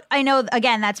about, I know,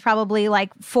 again, that's probably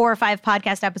like 4 or 5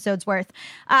 podcast episodes worth.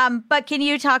 But can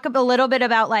you talk a little bit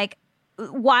about like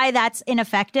why that's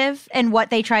ineffective and what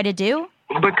they try to do?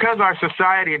 Because our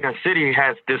society and our city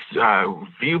has this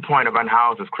viewpoint of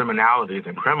unhoused as criminalities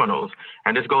and criminals,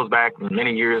 and this goes back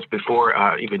many years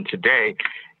before even today,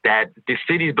 that the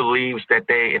city believes that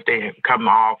if they have come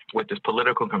off with this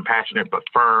political, compassionate but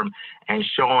firm, and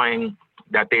showing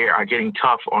that they are getting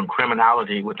tough on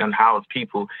criminality with unhoused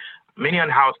people, many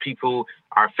unhoused people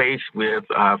are faced with,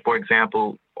 for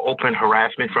example, open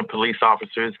harassment from police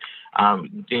officers,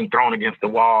 being thrown against the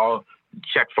wall,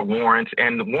 check for warrants.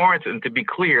 And the warrants, and to be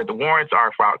clear, the warrants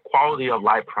are for quality of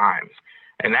life crimes.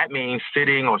 And that means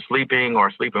sitting or sleeping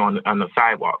on the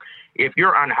sidewalk. If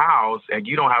you're unhoused and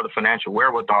you don't have the financial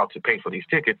wherewithal to pay for these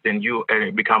tickets, then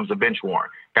it becomes a bench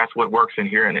warrant. That's what works in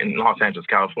Los Angeles,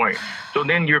 California. So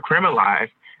then you're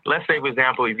criminalized. Let's say, for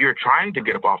example, if you're trying to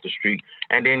get up off the street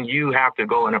and then you have to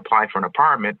go and apply for an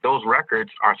apartment, those records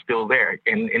are still there.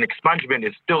 And expungement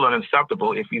is still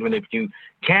unacceptable even if you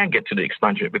can get to the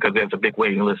expungement, because there's a big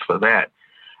waiting list for that.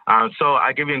 So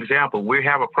I give you an example. We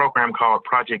have a program called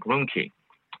Project Room Key.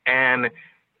 And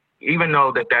even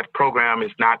though that program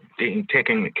is not being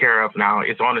taken care of now,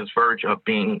 it's on its verge of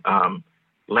being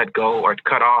let go or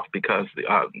cut off because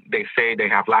they say they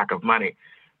have lack of money.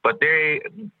 But they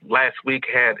last week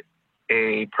had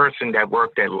a person that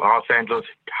worked at Los Angeles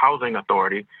Housing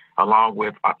Authority, along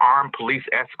with an armed police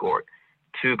escort,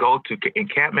 to go to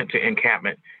encampment,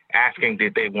 asking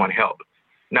did they want help.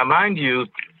 Now, mind you,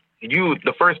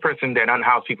 the first person that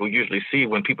unhoused people usually see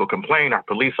when people complain are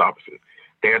police officers.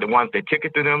 They're the ones that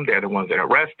ticket to them. They're the ones that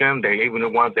arrest them. They're even the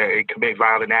ones that commit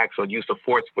violent acts or use of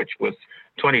force, which was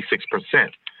 26%.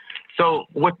 So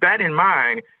with that in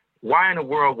mind, why in the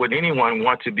world would anyone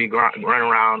want to be running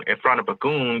around in front of a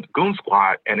goon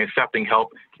squad and accepting help,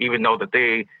 even though that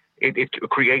it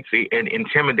creates an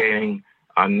intimidating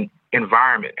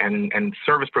environment, and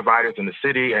service providers in the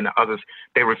city and others,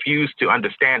 they refuse to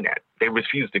understand that. They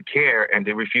refuse to care, and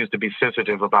they refuse to be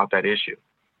sensitive about that issue.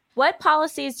 What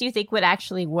policies do you think would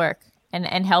actually work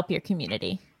and help your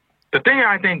community? The thing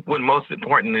I think would most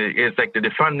important is like the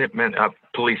defundment of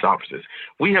police officers.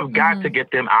 We have got to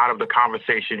get them out of the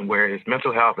conversation where it's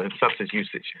mental health and substance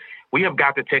usage. We have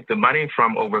got to take the money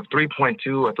from over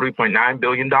 $3.2 or $3.9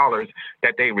 billion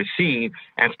that they receive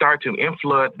and start to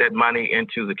inflood that money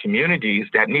into the communities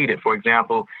that need it. For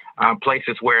example,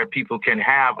 places where people can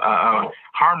have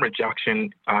harm reduction,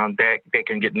 that they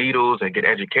can get needles and get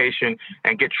education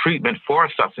and get treatment for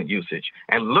substance usage.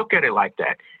 And look at it like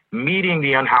that. Meeting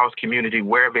the unhoused community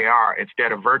where they are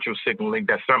instead of virtue signaling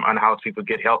that some unhoused people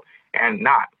get help and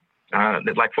not.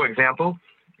 Like, for example,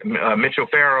 Mitchell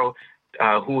Farrell,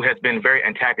 who has been very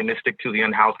antagonistic to the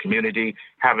unhoused community,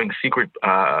 having secret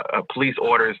police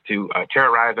orders to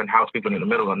terrorize unhoused people in the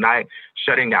middle of the night,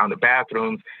 shutting down the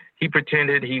bathrooms. He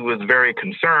pretended he was very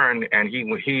concerned, and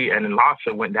he and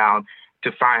Lhasa went down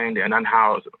to find an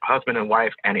unhoused husband and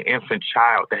wife and an infant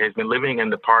child that has been living in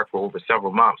the park for over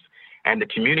several months. And the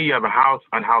community of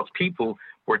unhoused people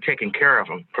were taking care of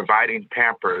them, providing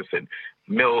Pampers and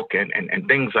milk and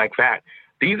things like that.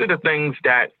 These are the things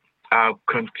that,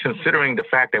 considering the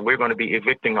fact that we're going to be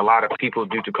evicting a lot of people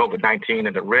due to COVID-19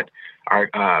 and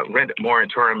our rent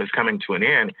moratorium is coming to an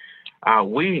end,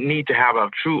 we need to have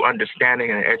a true understanding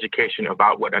and education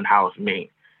about what unhoused means.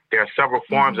 There are several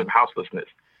forms of houselessness,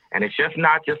 and it's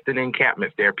not just an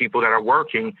encampment. There are people that are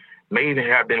working, may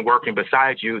have been working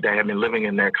beside you, that have been living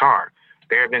in their car.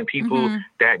 There have been people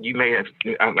that you may have,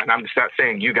 and I'm just not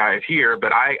saying you guys here,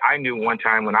 but I knew one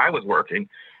time when I was working,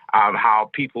 how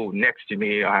people next to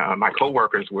me, my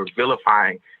coworkers, were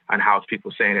vilifying unhoused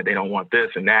people, saying that they don't want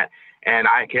this and that. And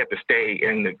I had to stay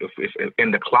in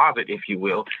the closet, if you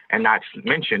will, and not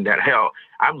mention that, hell,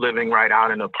 I'm living right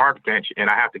out in a park bench, and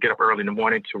I have to get up early in the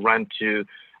morning to run to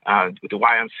the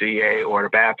YMCA or the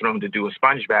bathroom to do a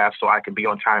sponge bath so I can be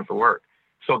on time for work.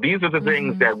 So these are the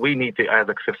things that we need to, as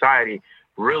a society,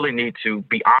 really need to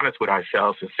be honest with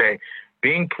ourselves and say,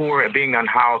 being poor and being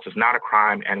unhoused is not a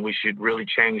crime, and we should really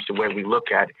change the way we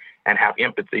look at it and have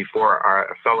empathy for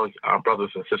our fellow brothers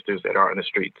and sisters that are in the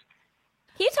streets.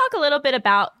 Can you talk a little bit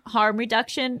about harm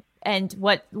reduction and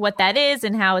what that is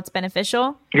and how it's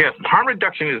beneficial? Yes, harm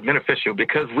reduction is beneficial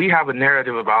because we have a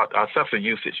narrative about substance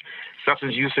usage.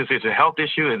 Substance usage is a health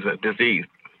issue, is a disease.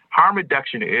 Harm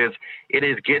reduction is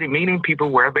meeting people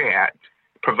where they're at,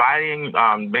 providing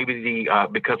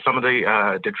because some of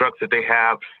the drugs that they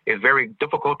have is very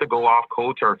difficult to go off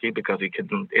cold turkey because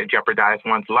it jeopardize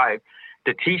one's life,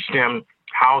 to teach them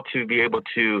how to be able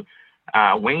to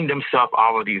wean themselves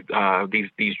off of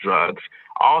these drugs.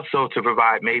 Also to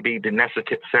provide maybe the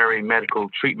necessary medical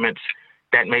treatments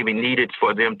that may be needed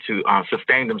for them to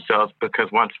sustain themselves,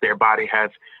 because once their body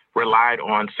has relied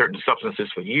on certain substances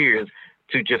for years,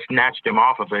 to just snatch them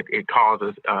off of it, it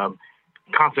causes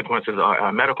consequences,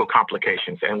 medical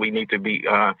complications, and we need to be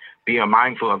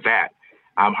mindful of that.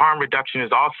 Harm reduction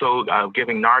is also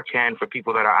giving Narcan for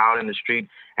people that are out in the street,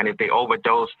 and if they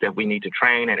overdose, that we need to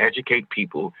train and educate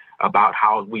people about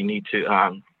how we need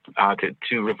to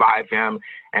revive them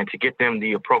and to get them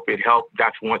the appropriate help.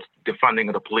 That's once the funding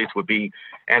of the police would be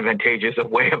advantageous a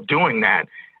way of doing that.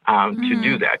 To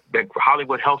do that. The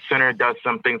Hollywood Health Center does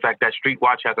some things like that. Street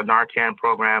Watch has a Narcan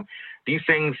program. These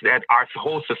things that our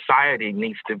whole society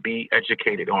needs to be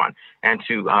educated on, and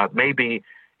to maybe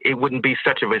it wouldn't be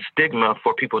such of a stigma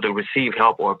for people to receive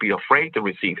help or be afraid to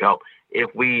receive help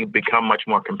if we become much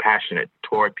more compassionate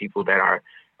toward people that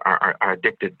are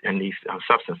addicted in these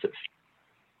substances.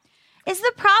 Is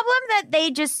the problem that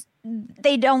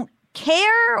they don't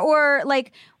care, or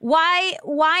like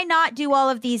why not do all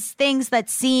of these things that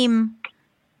seem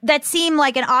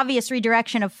like an obvious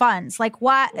redirection of funds? Like,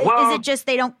 why is it just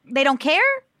they don't care?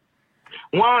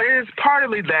 Well, it is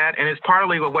partly that, and it's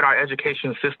partly what our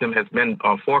education system has been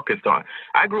focused on.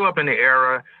 I grew up in the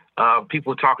era of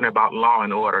people talking about law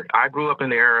and order. I grew up in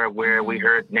the era where we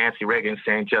heard Nancy Reagan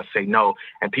saying, just say no,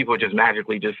 and people just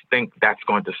magically just think that's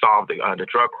going to solve the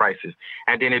drug crisis.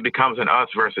 And then it becomes an us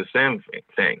versus them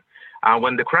thing.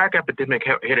 When the crack epidemic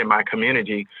hit in my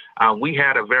community, we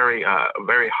had a very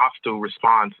hostile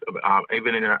response,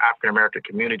 even in the African-American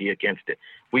community, against it.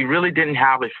 We really didn't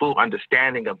have a full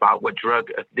understanding about what drug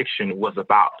addiction was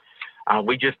about.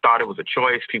 We just thought it was a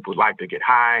choice. People like to get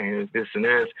high and this and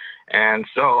this. And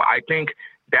so I think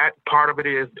that part of it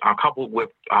is coupled with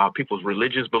people's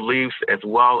religious beliefs, as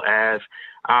well as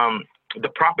the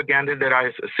propaganda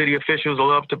that city officials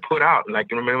love to put out. Like,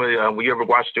 remember, we ever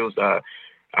watched those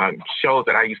shows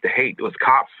that I used to hate? It was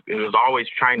Cops. It was always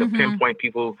trying to pinpoint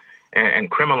people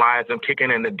and criminalize them,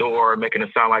 kicking in the door, making it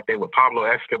sound like they were Pablo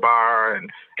Escobar,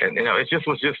 and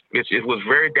it was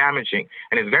very damaging,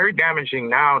 and it's very damaging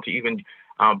now to even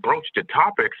broach the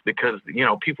topics, because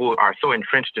people are so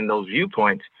entrenched in those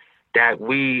viewpoints that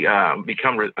we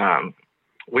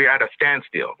we're at a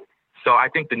standstill. So I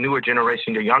think the newer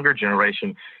generation, the younger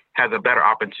generation, has a better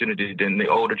opportunity than the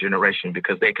older generation,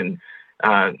 because they can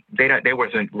they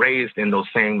wasn't raised in those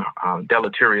same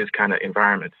deleterious kind of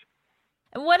environments.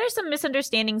 And what are some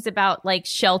misunderstandings about, like,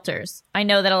 shelters? I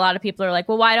know that a lot of people are like,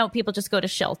 well, why don't people just go to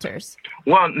shelters?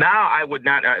 Well, now I would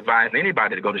not advise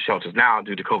anybody to go to shelters now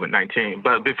due to COVID-19.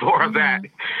 But before that,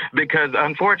 because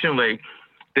unfortunately,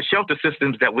 the shelter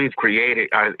systems that we've created,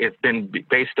 it's been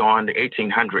based on the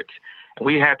 1800s.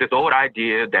 We had this old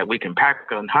idea that we can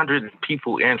pack 100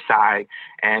 people inside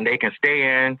and they can stay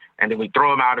in, and then we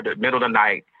throw them out in the middle of the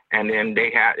night. And then they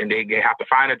have to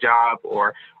find a job,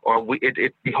 or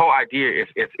the whole idea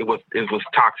it was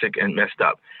toxic and messed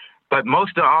up. But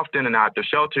most often than not, the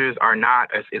shelters are not.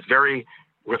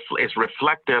 It's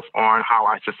reflective on how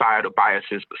our societal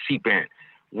biases seep in.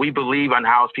 We believe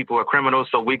unhoused people are criminals,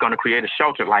 so we're going to create a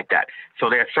shelter like that. So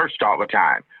they're searched all the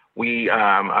time. We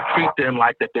treat them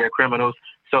like that they're criminals,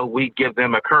 so we give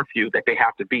them a curfew that they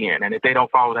have to be in. And if they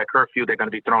don't follow that curfew, they're going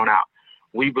to be thrown out.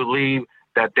 We believe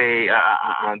that they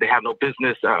have no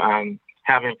business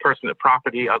having personal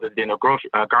property other than a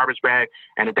garbage bag,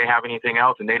 and if they have anything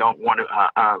else and they don't want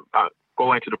to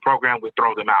go into the program, we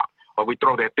throw them out, or we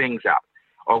throw their things out,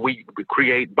 or we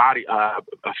create body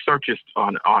searches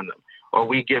on them, or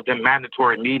we give them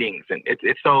mandatory meetings, and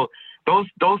it's so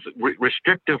those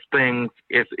restrictive things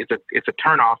it's a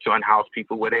turnoff to unhoused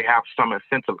people, where they have some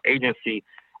sense of agency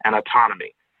and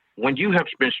autonomy. When you have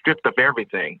been stripped of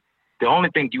everything, the only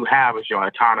thing you have is your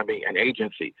autonomy and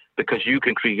agency, because you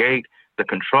can create the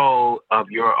control of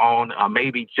your own,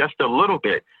 maybe just a little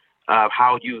bit of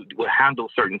how you will handle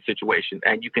certain situations.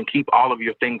 And you can keep all of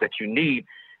your things that you need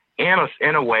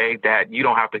in a way that you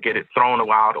don't have to get it thrown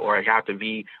out, or you have to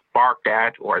be barked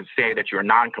at, or say that you're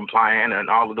non-compliant, and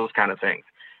all of those kind of things.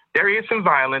 There is some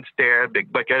violence there,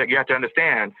 but you have to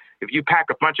understand, if you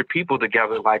pack a bunch of people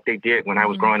together like they did when I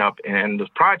was growing up in those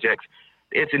projects,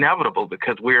 it's inevitable,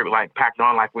 because we're like packed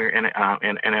on like we're in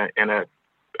a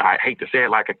I hate to say it,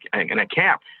 like in a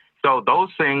camp. So those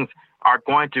things are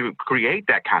going to create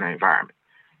that kind of environment.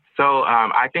 So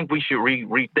I think we should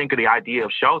rethink of the idea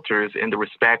of shelters in the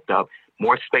respect of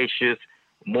more spacious,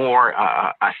 more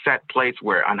a set place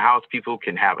where unhoused people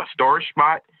can have a storage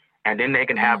spot, and then they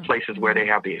can have places where they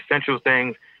have the essential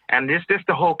things. And this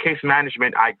the whole case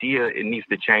management idea, it needs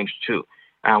to change too.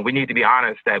 We need to be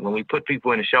honest that when we put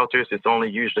people in the shelters, it's only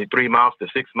usually 3 months to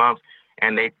 6 months,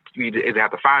 and they either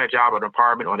have to find a job or an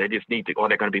apartment, or they just need to, or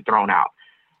they're going to be thrown out.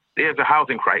 There's a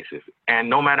housing crisis, and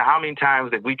no matter how many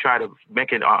times that we try to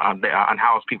make it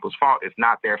unhoused people's fault, it's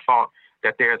not their fault.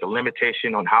 that there's a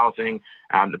limitation on housing,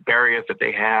 the barriers that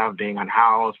they have being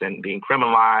unhoused and being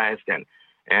criminalized. And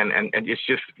it's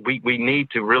just, we need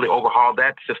to really overhaul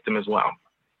that system as well.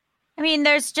 I mean,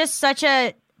 there's just such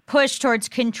a push towards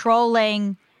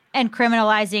controlling and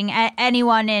criminalizing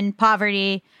anyone in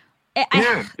poverty.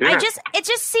 It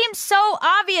just seems so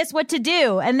obvious what to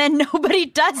do, and then nobody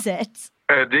does it.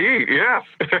 Indeed, yes.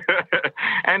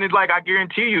 And it's like, I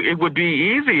guarantee you, it would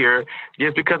be easier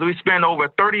just because we spend over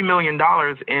 $30 million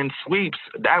in sweeps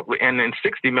and then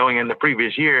 $60 million the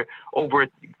previous year over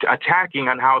attacking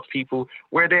unhoused people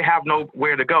where they have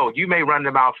nowhere to go. You may run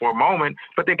them out for a moment,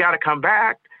 but they got to come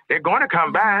back. They're going to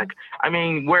come back. I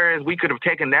mean, whereas we could have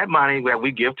taken that money that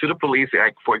we give to the police,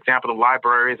 like, for example, the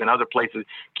libraries and other places,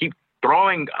 keep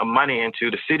throwing money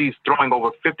into the cities, throwing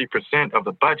over 50% of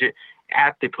the budget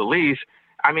at the police.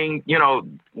 I mean, you know,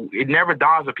 it never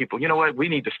dawns on people, you know what, we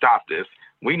need to stop this.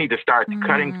 We need to start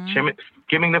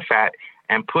skimming the fat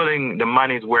and putting the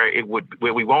monies where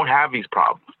we won't have these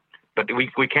problems. But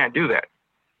we can't do that.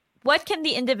 What can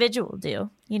the individual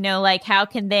do? You know, like, how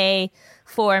can they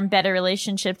form better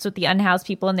relationships with the unhoused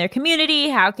people in their community?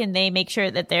 How can they make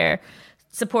sure that they're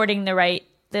supporting the right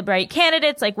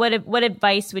candidates? Like, what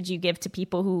advice would you give to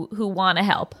people who want to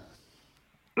help?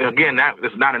 Again,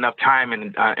 there's not enough time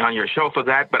on your show for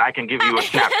that, but I can give you a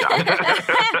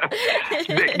snapshot.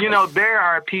 You know, there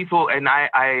are people, and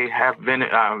I have been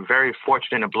very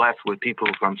fortunate and blessed with people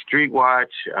from Street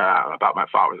Watch, About My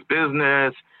Father's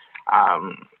Business,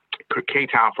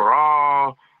 K-Town for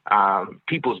All,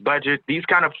 People's Budget, these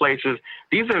kind of places.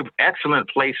 These are excellent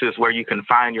places where you can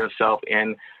find yourself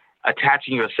in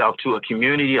attaching yourself to a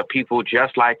community of people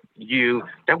just like you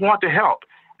that want to help.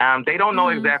 They don't know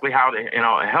exactly how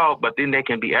to help, but then they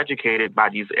can be educated by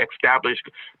these established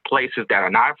places that are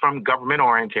not from government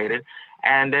orientated,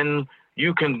 and then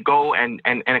you can go and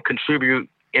contribute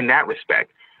in that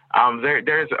respect.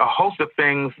 There's a host of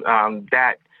things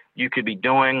that you could be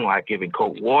doing, like giving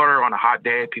cold water on a hot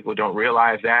day. People don't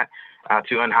realize that,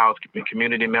 to unhoused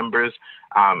community members,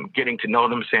 getting to know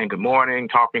them, saying good morning,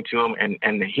 talking to them,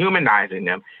 and humanizing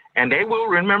them. And they will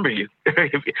remember you.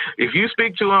 If you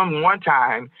speak to them one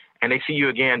time and they see you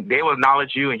again, they will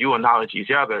acknowledge you and you will acknowledge each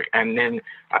other. And then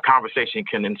a conversation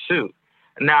can ensue.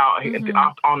 Now,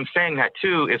 on saying that,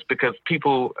 too, is because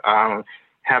people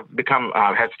have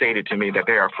stated to me that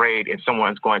they're afraid if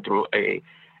someone's going through a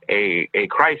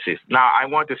crisis. Now, I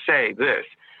want to say this.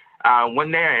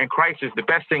 When they're in crisis, the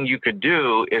best thing you could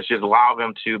do is just allow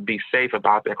them to be safe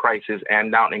about their crisis and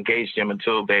not engage them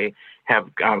until they have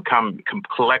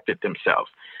collected themselves.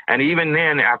 And even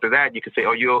then, after that, you can say,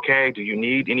 "Are you okay? Do you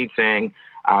need anything?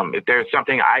 If there's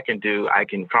something I can do, I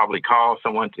can probably call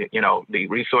someone to, the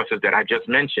resources that I just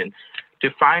mentioned,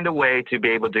 to find a way to be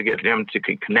able to get them to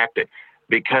get connected,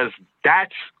 because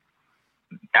that's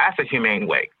a humane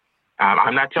way.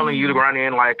 I'm not telling you to run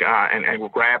in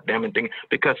and grab them and things,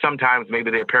 because sometimes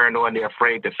maybe they're paranoid and they're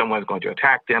afraid that someone's going to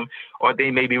attack them, or they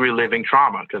may be reliving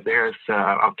trauma, because there's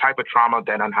a type of trauma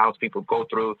that unhoused people go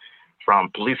through,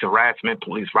 from police harassment,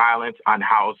 police violence,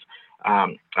 unhoused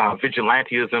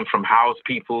vigilantism from housed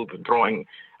people throwing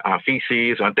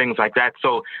feces and things like that.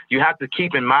 So you have to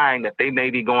keep in mind that they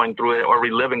may be going through it or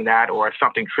reliving that, or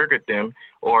something triggered them,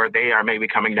 or they are maybe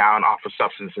coming down off of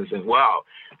substances as well.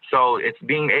 So it's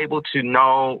being able to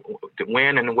know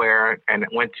when and where and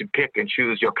when to pick and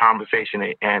choose your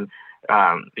conversation and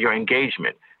your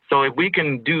engagement. So if we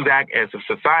can do that as a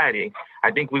society,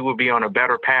 I think we will be on a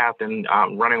better path than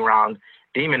running around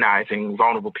demonizing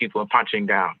vulnerable people and punching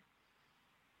down.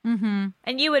 Mm-hmm.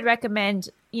 And you would recommend,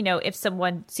 if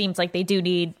someone seems like they do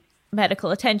need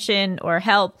medical attention or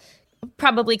help,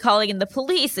 probably calling in the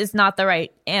police is not the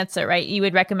right answer, right? You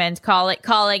would recommend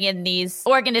calling in these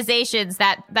organizations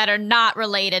that are not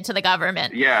related to the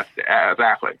government. Yes,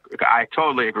 exactly. I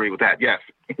totally agree with that. Yes,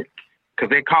 because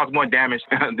they cause more damage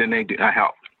than they do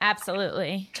help.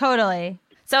 Absolutely. Totally.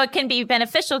 So it can be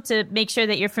beneficial to make sure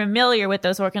that you're familiar with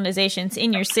those organizations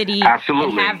in your city.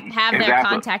 Absolutely. And have their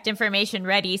contact information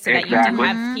ready so that you do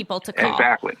have people to call.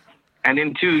 Exactly. And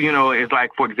then too, it's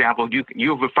like, for example,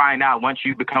 you will find out once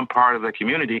you become part of the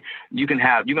community, you're going to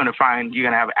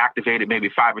have activated maybe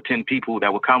 5 or 10 people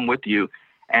that will come with you,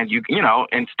 and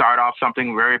and start off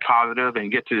something very positive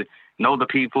and get to know the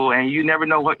people, and you never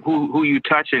know who you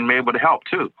touch and be able to help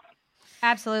too.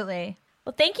 Absolutely.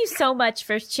 Well, thank you so much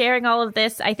for sharing all of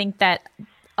this. I think that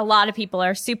a lot of people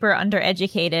are super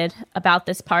undereducated about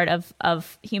this part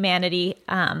of humanity.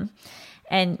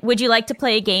 And would you like to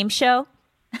play a game show?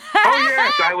 Oh,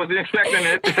 yes, I was expecting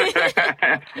it.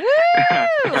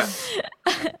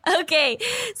 Okay,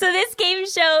 so this game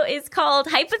show is called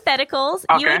Hypotheticals.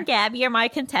 You Okay. and Gabby are my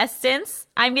contestants.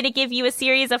 I'm going to give you a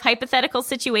series of hypothetical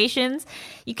situations.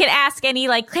 You can ask any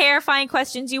like clarifying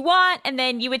questions you want, and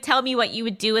then you would tell me what you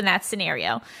would do in that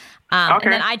scenario. Okay.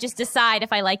 And then I just decide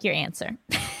if I like your answer.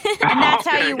 And that's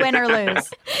how you win or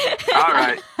lose. All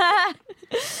right.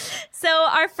 So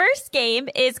our first game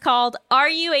is called Are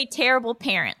You a Terrible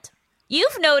Parent?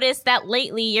 You've noticed that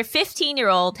lately your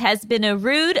 15-year-old has been a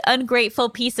rude, ungrateful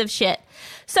piece of shit.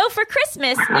 So for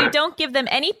Christmas, you don't give them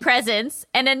any presents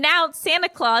and announce Santa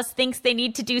Claus thinks they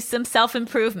need to do some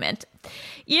self-improvement.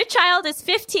 Your child is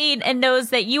 15 and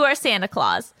knows that you are Santa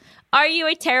Claus. Are you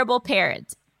a terrible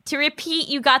parent? To repeat,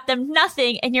 you got them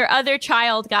nothing and your other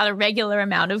child got a regular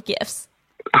amount of gifts.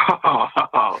 Oh,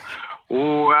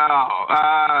 wow.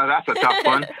 That's a tough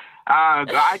one.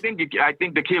 I think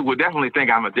the kid would definitely think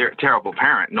I'm a terrible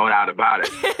parent, no doubt about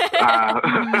it,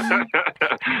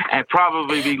 and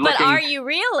probably be looking. But are you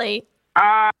really?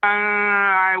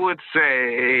 I would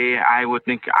say I would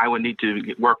need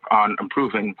to work on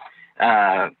improving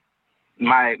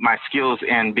my skills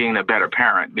and being a better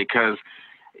parent, because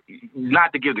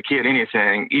not to give the kid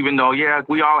anything, even though, yeah,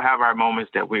 we all have our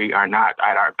moments that we are not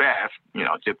at our best,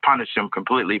 to punish them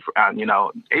completely, for,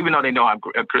 even though they know I'm,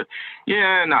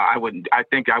 no, I wouldn't. I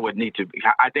think I'll need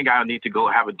to go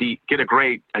have a D, get a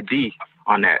D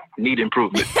on that, need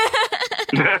improvement.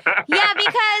 Yeah,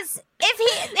 because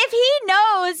if he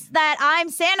knows that I'm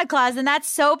Santa Claus, and that's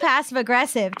so passive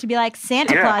aggressive to be like,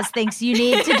 Santa Claus thinks you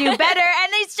need to do better,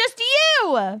 and it's just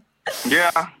you.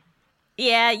 Yeah.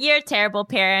 Yeah, you're a terrible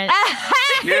parent.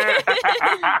 Yeah.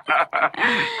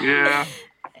 Yeah.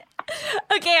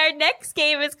 Okay, our next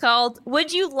game is called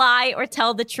Would You Lie or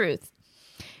Tell the Truth?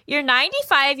 Your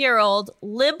 95-year-old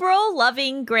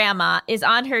liberal-loving grandma is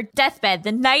on her deathbed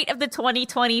the night of the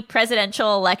 2020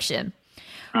 presidential election.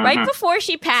 Right before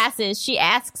she passes, she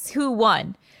asks who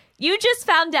won. You just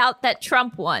found out that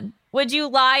Trump won. Would you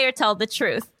lie or tell the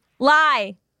truth?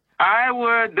 Lie. I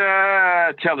would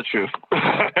tell the truth.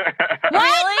 What?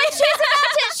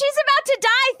 But she's about to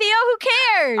die, Theo. Who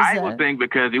cares? I would think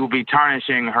because it would be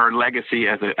tarnishing her legacy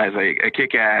as a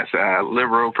kick-ass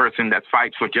liberal person that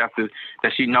fights for justice,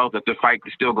 that she knows that the fight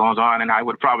still goes on, and I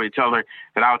would probably tell her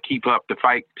that I'll keep up the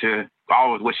fight to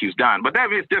all of what she's done. But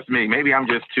that is just me. Maybe I'm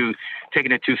just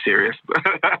taking it too serious. Oh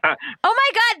my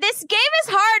God, this game is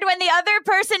hard when the other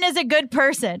person is a good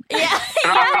person. Yeah,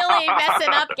 you're really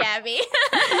messing up, Gabby.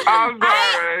 I'm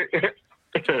sorry.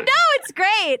 No, it's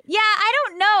great. Yeah, I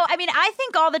don't know. I mean, I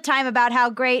think all the time about how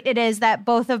great it is that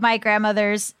both of my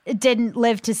grandmothers didn't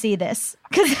live to see this,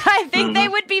 because I think they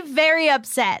would be very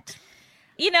upset.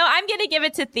 I'm going to give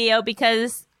it to Theo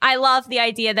because I love the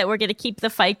idea that we're going to keep the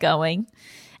fight going.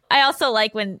 I also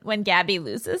like when Gabby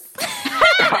loses.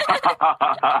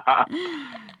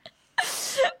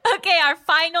 Okay, our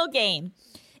final game.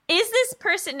 Is this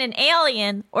person an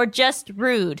alien or just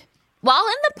rude? While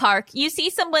in the park, you see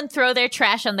someone throw their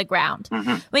trash on the ground.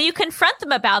 When you confront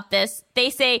them about this, they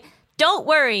say, "Don't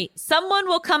worry, someone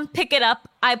will come pick it up.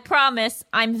 I promise,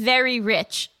 I'm very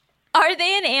rich." Are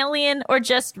they an alien or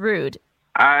just rude?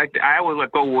 I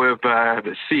would go with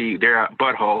the C, their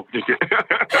butthole.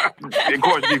 Of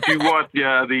course, if you want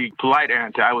the polite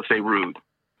answer, I would say rude.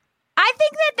 I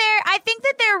think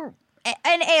that they're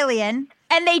an alien,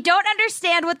 and they don't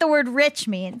understand what the word rich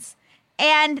means.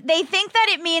 And they think that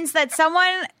it means that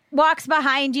someone walks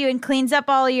behind you and cleans up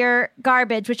all your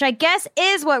garbage, which I guess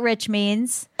is what rich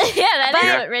means. Yeah, that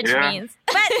is what rich means.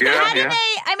 But how do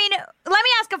they, I mean, let me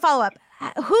ask a follow-up.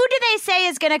 Who do they say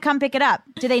is going to come pick it up?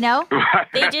 Do they know?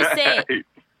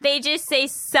 They just say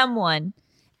someone.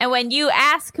 And when you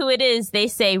ask who it is, they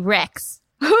say Rex.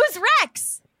 Who's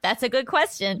Rex? That's a good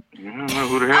question. I don't know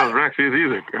who the hell Rex is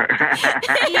either.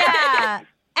 Yeah.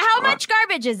 How much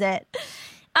garbage is it?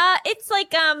 It's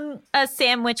like a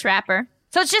sandwich wrapper.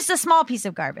 So it's just a small piece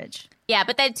of garbage. Yeah,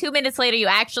 but then 2 minutes later, you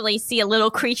actually see a little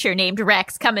creature named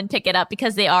Rex come and pick it up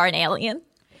because they are an alien.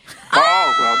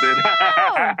 Oh, well,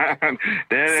 then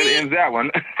it ends that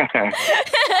one.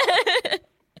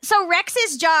 So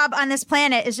Rex's job on this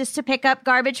planet is just to pick up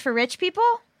garbage for rich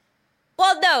people?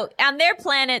 Well, no. On their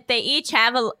planet, they each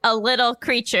have a little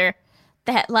creature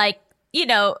that,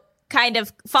 kind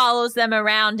of follows them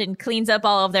around and cleans up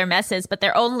all of their messes, but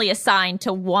they're only assigned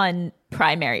to one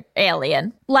primary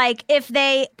alien. Like, if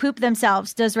they poop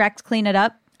themselves, does Rex clean it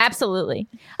up? Absolutely.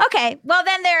 Okay, well,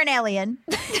 then they're an alien.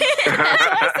 That's what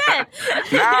I said.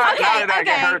 Now that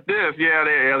I heard this, yeah,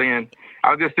 they're alien.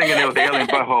 I was just thinking it was alien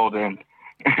butthole then.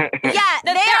 Yeah,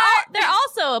 No, they are. they're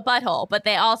also a butthole, but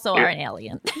they also are an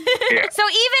alien. Yeah. So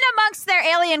even amongst their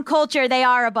alien culture, they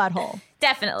are a butthole.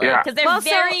 Definitely, Yeah. because they're Well, so-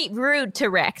 very rude to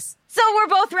Rex. So we're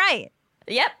both right.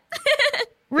 Yep.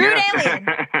 Rude Yeah.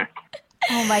 alien.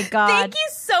 Oh my God. Thank you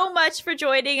so much for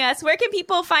joining us. Where can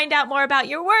people find out more about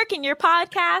your work and your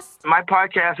podcast? My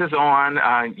podcast is on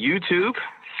YouTube,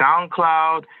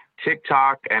 SoundCloud,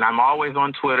 TikTok, and I'm always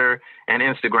on Twitter and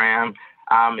Instagram.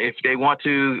 If they want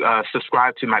to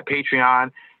subscribe to my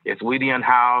Patreon, it's We the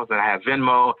Unhoused, and I have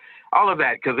Venmo, all of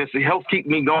that, because it helps keep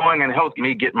me going and helps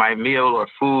me get my meal or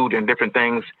food and different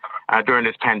things during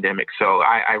this pandemic. So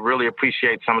I really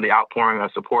appreciate some of the outpouring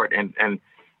of support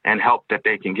and help that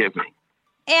they can give me.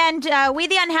 And We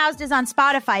the Unhoused is on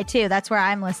Spotify too. That's where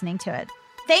I'm listening to it.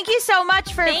 Thank you so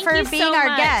much for Thank you being so our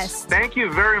much. guest. Thank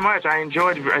you very much. I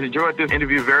enjoyed this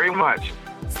interview very much.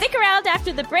 Stick around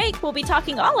after the break. We'll be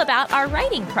talking all about our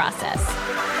writing process.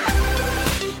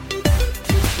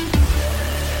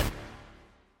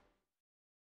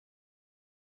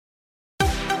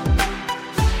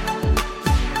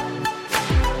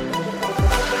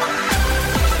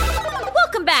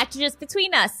 Welcome back to Just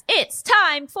Between Us. It's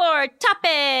time for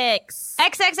topics.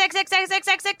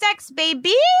 XXXXXXXXX,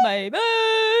 baby.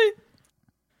 Bye-bye.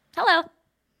 Hello.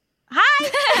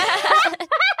 Hi.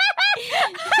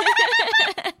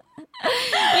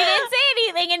 You didn't say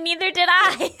anything, and neither did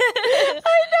I.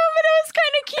 I know, but it was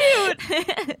kind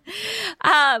of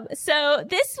cute. So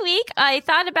this week, I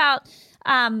thought about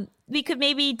we could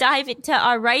maybe dive into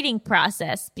our writing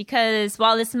process, because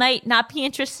while this might not be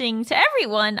interesting to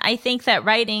everyone, I think that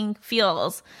writing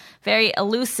feels very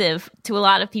elusive to a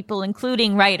lot of people,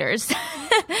 including writers. I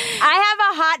have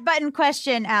a hot button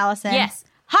question, Allison. Yes.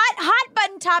 Hot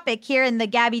button topic here in the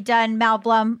Gabby Dunn Mal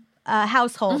Blum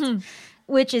household,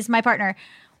 which is my partner.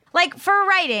 Like, for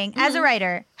writing, as a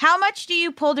writer, how much do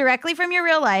you pull directly from your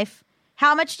real life?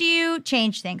 How much do you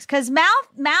change things? Because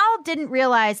Mal didn't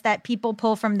realize that people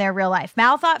pull from their real life.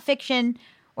 Mal thought fiction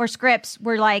or scripts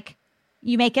were like,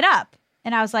 you make it up.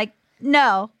 And I was like,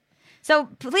 no. So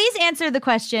please answer the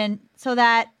question so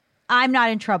that I'm not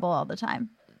in trouble all the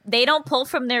time. They don't pull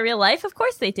from their real life? Of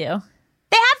course they do.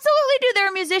 They absolutely do. They're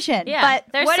a musician. Yeah.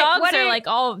 But Their songs are like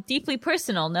all deeply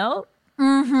personal, no?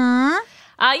 Mm-hmm.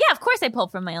 Yeah, of course I pull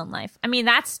from my own life. I mean,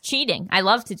 that's cheating. I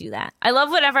love to do that. I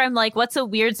love whatever I'm like, what's a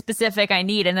weird specific I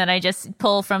need? And then I just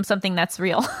pull from something that's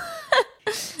real.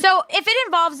 So if it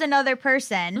involves another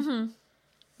person,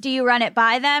 do you run it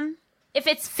by them? If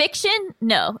it's fiction,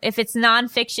 no. If it's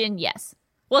nonfiction, yes.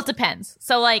 Well, it depends.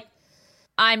 So, like,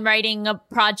 I'm writing a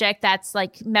project that's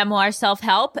like memoir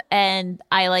self-help. And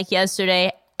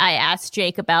yesterday, I asked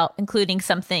Jake about including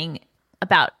something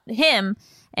about him.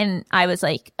 And I was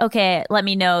like, okay, let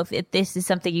me know if this is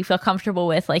something you feel comfortable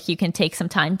with. Like, you can take some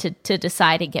time to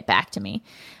decide and get back to me.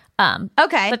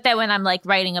 Okay. But then when I'm like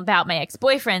writing about my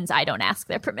ex-boyfriends, I don't ask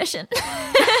their permission.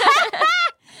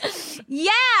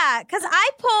 Yeah, because I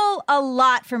pull a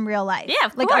lot from real life. Yeah,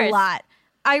 of like course. a lot.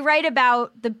 I write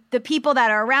about the people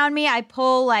that are around me. I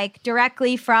pull like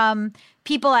directly from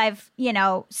people I've,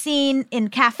 seen in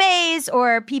cafes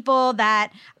or people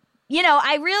that,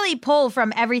 I really pull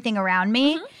from everything around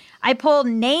me. I pull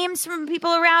names from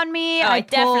people around me. Oh, I pull-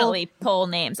 definitely pull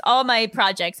names. All my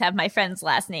projects have my friends'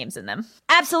 last names in them.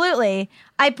 Absolutely.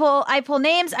 I pull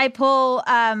names. I pull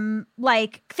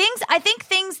like things. I think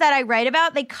things that I write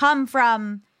about, they come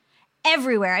from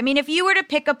everywhere. I mean, if you were to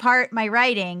pick apart my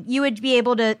writing, you would be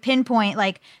able to pinpoint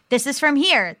like, this is from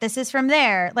here, this is from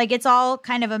there. Like, it's all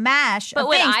kind of a mash. But of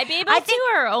would things. I be able to,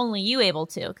 or only you able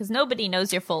to? Because nobody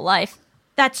knows your full life.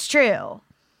 That's true.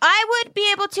 I would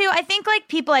be able to. I think like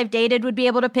people I've dated would be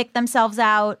able to pick themselves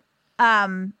out.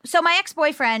 So my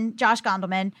ex-boyfriend, Josh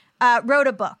Gondelman, wrote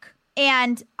a book,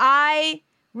 and I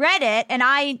read it, and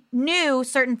I knew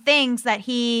certain things that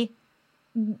he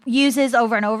uses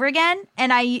over and over again,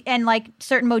 and like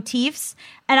certain motifs.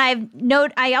 And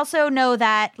I also know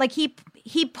that like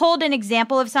he pulled an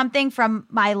example of something from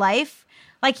my life.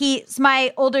 Like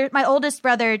my oldest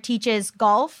brother teaches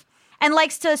golf and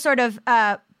likes to sort of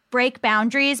break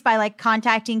boundaries by like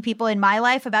contacting people in my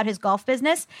life about his golf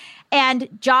business. And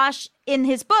Josh in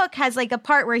his book has like a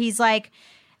part where he's like,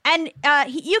 and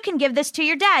you can give this to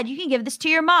your dad. You can give this to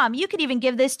your mom. You could even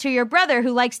give this to your brother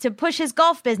who likes to push his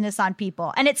golf business on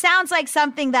people. And it sounds like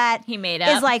something that He made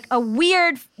up. is like a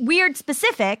weird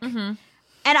specific. And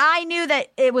I knew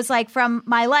that it was like from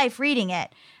my life reading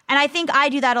it. And I think I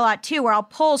do that a lot too, where I'll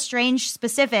pull strange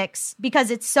specifics because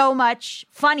it's so much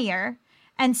funnier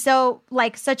and so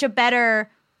like such a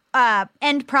better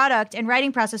end product and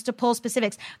writing process to pull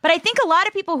specifics. But I think a lot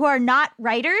of people who are not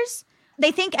writers,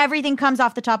 they think everything comes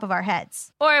off the top of our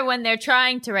heads. Or when they're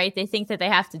trying to write, they think that they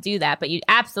have to do that, but you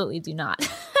absolutely do not.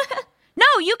 No,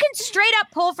 you can straight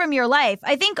up pull from your life.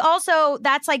 I think also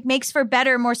that's like makes for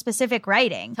better, more specific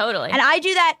writing. Totally. And I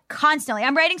do that constantly.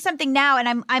 I'm writing something now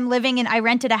and I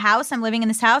rented a house. I'm living in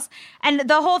this house and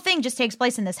the whole thing just takes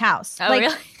place in this house. Oh,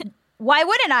 really? Why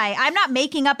wouldn't I? I'm not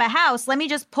making up a house. Let me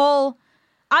just pull.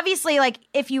 Obviously, like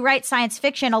if you write science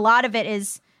fiction, a lot of it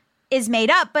is made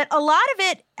up, but a lot of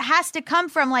it has to come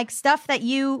from like stuff that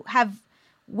you have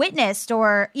witnessed,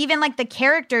 or even like the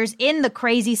characters in the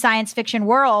crazy science fiction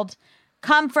world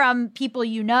come from people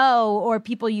you know or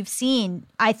people you've seen,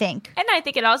 I think. And I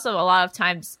think it also a lot of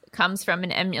times comes from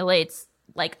and emulates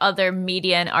like other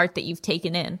media and art that you've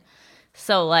taken in.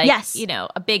 So like, yes. You know,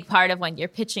 a big part of when you're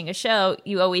pitching a show,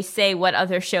 you always say what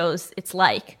other shows it's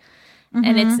like. Mm-hmm.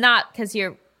 And it's not because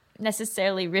you're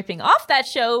necessarily ripping off that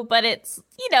show, but it's,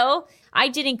 you know, I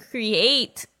didn't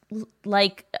create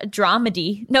like a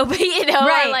dramedy. Nobody, you know,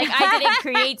 right. or like I didn't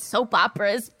create soap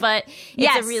operas, but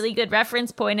it's a really good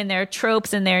reference point, and there are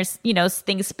tropes and there's, you know,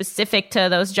 things specific to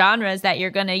those genres that you're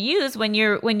going to use when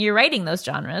you're writing those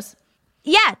genres.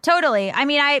 Yeah, totally. I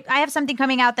mean, I have something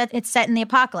coming out that it's set in the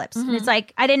apocalypse. Mm-hmm. And it's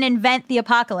like, I didn't invent the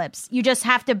apocalypse. You just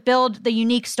have to build the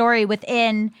unique story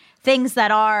within things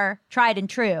that are tried and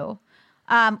true.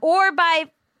 Or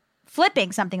by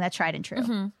flipping something that's tried and true.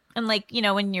 Mm-hmm. And like, you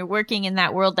know, when you're working in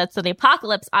that world that's the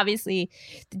apocalypse, obviously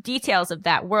the details of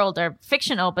that world are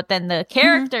fictional, but then the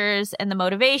characters and the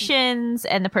motivations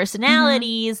and the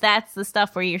personalities, that's the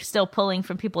stuff where you're still pulling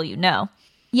from people you know.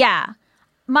 Yeah.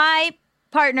 My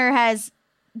partner has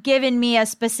given me a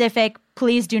specific,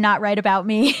 please do not write about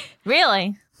me.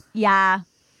 Really? Yeah.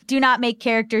 Do not make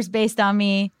characters based on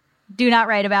me. Do not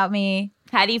write about me.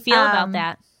 How do you feel about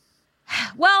that?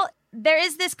 Well, there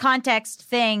is this context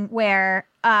thing where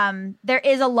there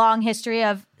is a long history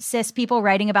of cis people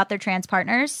writing about their trans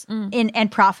partners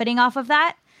and profiting off of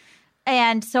that.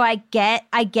 And so I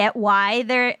get why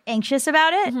they're anxious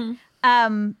about it.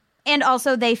 Mm-hmm. And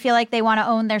also they feel like they want to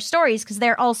own their stories because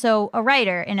they're also a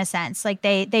writer in a sense. Like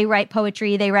they write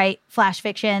poetry, they write flash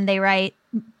fiction, they write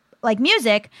like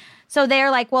music. So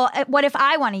they're like, well, what if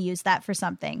I want to use that for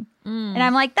something? And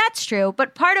I'm like, that's true.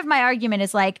 But part of my argument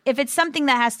is like, if it's something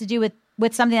that has to do with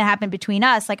something that happened between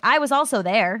us, like I was also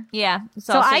there. Yeah.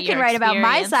 So I can write about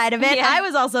my side of it. Yeah. I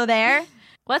was also there.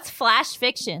 What's flash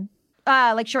fiction?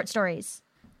 Like short stories.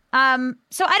 So I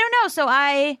don't know.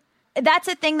 So that's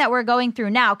a thing that we're going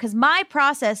through now because my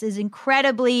process is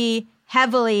incredibly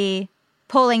heavily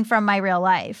pulling from my real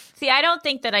life. See, I don't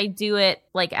think that I do it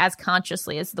like as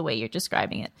consciously as the way you're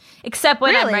describing it, except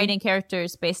when I'm writing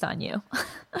characters based on you.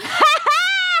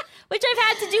 Which I've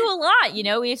had to do a lot. You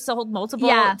know, we've sold multiple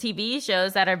TV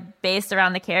shows that are based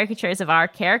around the caricatures of our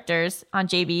characters on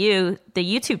JBU,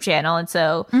 the YouTube channel. And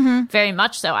so very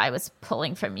much so I was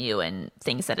pulling from you and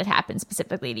things that had happened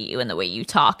specifically to you and the way you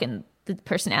talk and the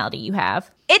personality you have.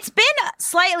 It's been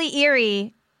slightly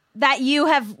eerie that you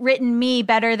have written me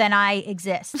better than I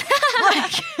exist.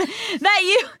 Like,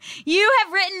 that you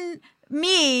have written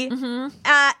me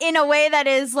in a way that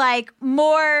is like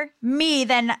more me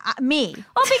than me.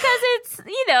 Well, because it's,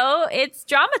 you know, it's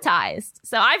dramatized.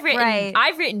 So I've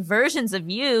written versions of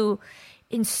you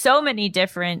in so many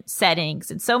different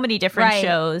settings and so many different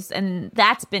shows, and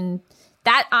that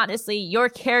honestly, your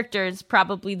character is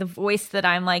probably the voice that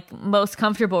I'm like most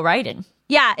comfortable writing.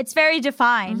 Yeah, it's very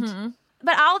defined.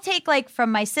 But I'll take like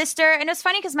from my sister. And it was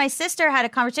funny because my sister had a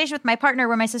conversation with my partner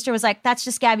where my sister was like, that's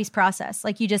just Gabby's process.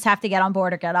 Like you just have to get on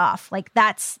board or get off. Like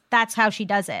that's how she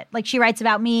does it. Like she writes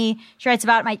about me. She writes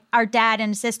about our dad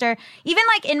and sister. Even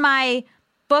like in my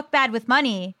book, Bad with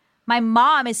Money, my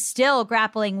mom is still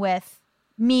grappling with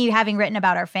me having written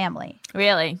about our family.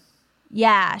 Really?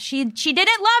 Yeah. She didn't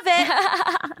love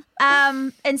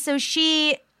it. And so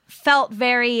she felt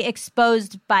very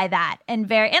exposed by that and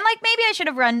like maybe I should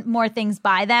have run more things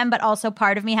by them, but also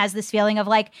part of me has this feeling of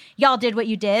like, y'all did what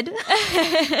you did.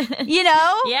 You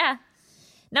know? Yeah.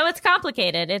 No, it's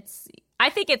complicated. I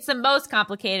think it's the most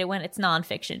complicated when it's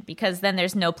nonfiction because then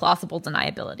there's no plausible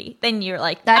deniability. Then you're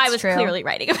like, I was clearly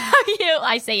writing about you.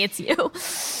 I say it's you.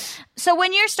 So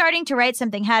when you're starting to write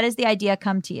something, how does the idea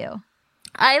come to you?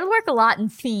 I work a lot in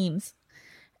themes.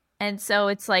 And so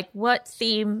it's like, what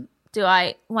theme do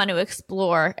I want to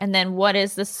explore? And then what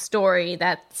is the story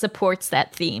that supports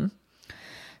that theme?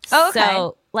 Oh, okay.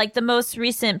 So like the most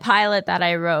recent pilot that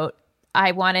I wrote,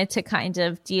 I wanted to kind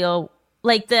of deal,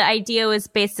 like the idea was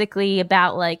basically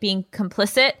about like being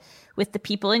complicit with the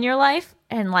people in your life.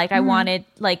 And like I wanted,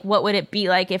 like, what would it be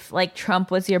like if like Trump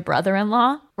was your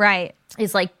brother-in-law? Right.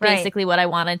 Is like basically what I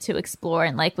wanted to explore.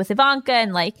 And like with Ivanka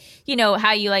and like, you know,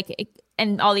 how you like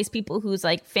and all these people whose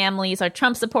like families are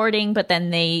Trump supporting, but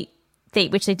then they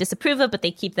which they disapprove of, but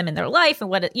they keep them in their life and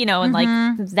what, you know, and like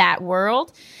that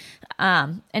world.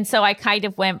 And so I kind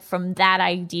of went from that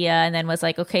idea and then was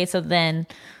like, okay, so then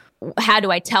how do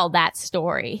I tell that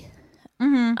story?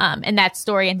 And that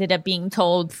story ended up being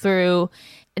told through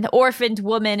an orphaned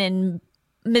woman in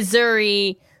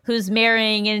Missouri who's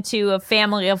marrying into a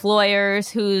family of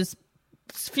lawyers whose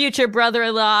future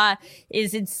brother-in-law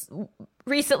is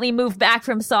recently moved back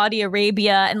from Saudi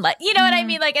Arabia, and like, you know what I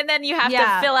mean? Like, and then you have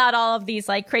to fill out all of these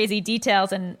like crazy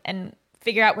details and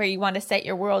figure out where you want to set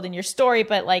your world and your story.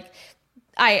 But like,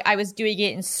 I was doing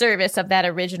it in service of that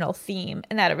original theme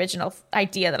and that original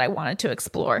idea that I wanted to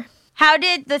explore. How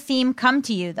did the theme come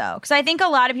to you, though? Because I think a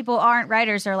lot of people aren't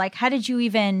writers are like, how did you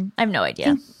even... I have no idea.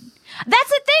 That's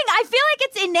the thing. I feel like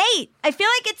it's innate. I feel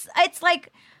like it's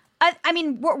like... I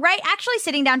mean, actually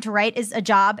sitting down to write is a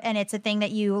job, and it's a thing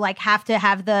that you like have to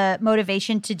have the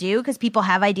motivation to do because people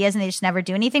have ideas and they just never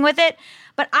do anything with it.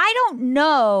 But I don't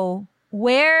know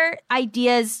where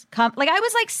ideas come. Like, I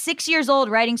was like 6 years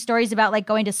old writing stories about like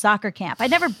going to soccer camp.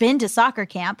 I'd never been to soccer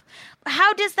camp.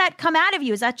 How does that come out of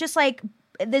you? Is that just like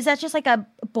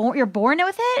you're born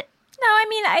with it? No, I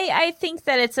mean, I think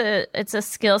that it's a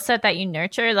skill set that you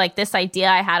nurture. Like this idea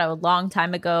I had a long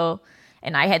time ago,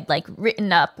 and I had like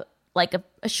written up like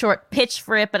a short pitch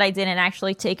for it, but I didn't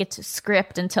actually take it to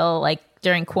script until like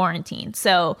during quarantine.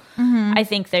 So I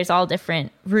think there's all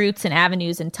different routes and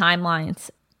avenues and timelines,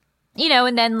 you know,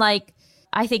 and then like,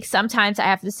 I think sometimes I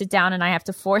have to sit down and I have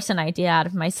to force an idea out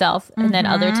of myself. And then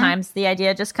other times the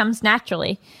idea just comes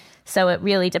naturally. So it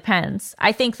really depends.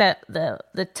 I think that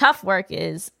the tough work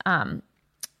is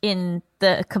in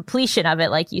the completion of it,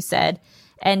 like you said,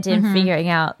 and in figuring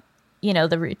out, you know,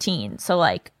 the routine. So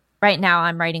like right now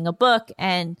I'm writing a book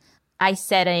and I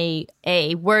set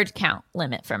a word count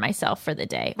limit for myself for the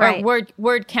day, or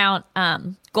word count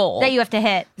goal that you have to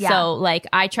hit. Yeah. So like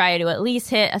I try to at least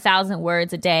hit 1,000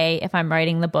 words a day if I'm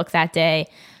writing the book that day.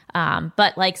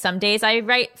 But like some days I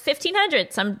write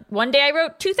 1,500. One day I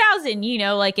wrote 2,000. You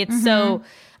know, like it's so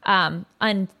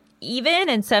uneven,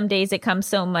 and some days it comes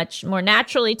so much more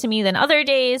naturally to me than other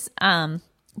days.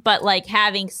 But like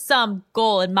having some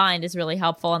goal in mind is really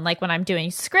helpful. And like when I'm doing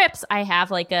scripts, I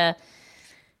have like a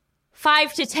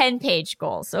 5 to 10 page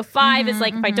goal. So 5 is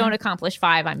like if I don't accomplish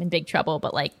 5, I'm in big trouble.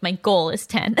 But like my goal is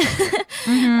 10.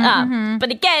 But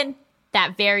again,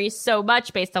 that varies so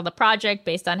much based on the project,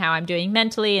 based on how I'm doing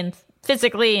mentally and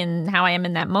physically and how I am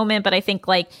in that moment. But I think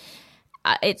like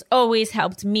it's always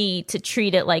helped me to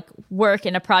treat it like work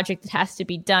in a project that has to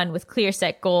be done with clear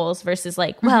set goals versus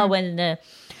like, well,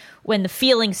 when the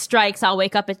feeling strikes, I'll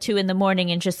wake up at 2 a.m.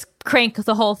 and just crank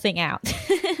the whole thing out.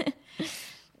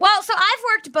 Well, so I've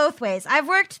worked both ways. I've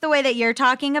worked the way that you're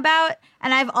talking about,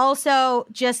 and I've also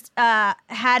just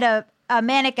had a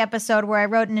manic episode where I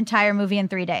wrote an entire movie in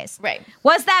 3 days. Right.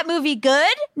 Was that movie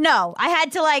good? No. I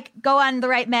had to like go on the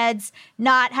right meds,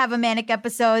 not have a manic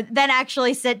episode, then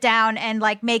actually sit down and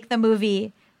like make the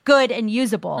movie good and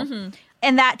usable.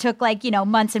 And that took like, you know,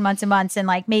 months and months and months and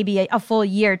like maybe a full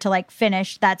year to like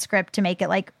finish that script to make it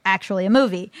like actually a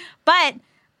movie. But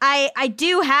I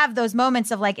do have those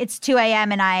moments of like it's 2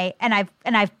 a.m. and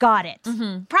I've got it. A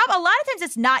lot of times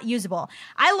it's not usable.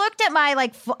 I looked at my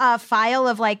like file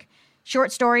of like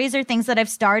short stories or things that I've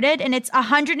started, and it's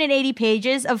 180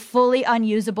 pages of fully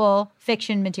unusable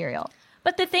fiction material.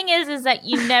 But the thing is that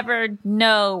you never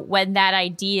know when that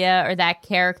idea or that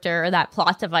character or that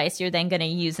plot device you're then going to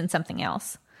use in something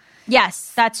else.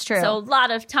 Yes, that's true. So a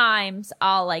lot of times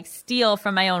I'll like steal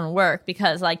from my own work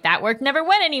because like that work never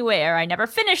went anywhere. I never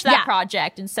finished that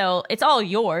project. And so it's all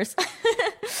yours.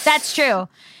 That's true.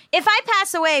 If I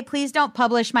pass away, please don't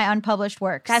publish my unpublished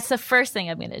works. That's the first thing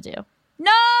I'm going to do.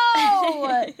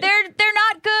 No, they're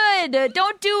not good.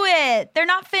 Don't do it. They're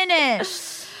not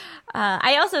finished.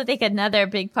 I also think another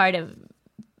big part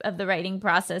of the writing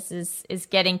process is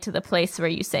getting to the place where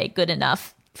you say good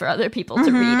enough for other people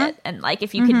to read it. And like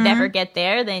if you can never get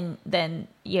there, then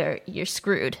you're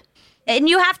screwed. And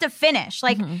you have to finish.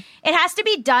 Like it has to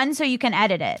be done so you can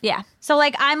edit it. Yeah. So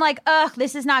like I'm like, ugh,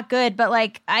 this is not good, but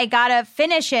like I gotta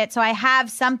finish it so I have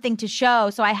something to show,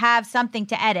 so I have something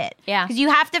to edit. Yeah. Because you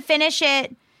have to finish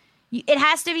it. It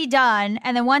has to be done,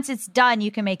 and then once it's done,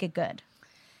 you can make it good.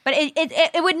 But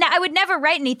I would never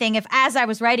write anything if, as I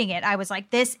was writing it, I was like,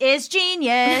 "This is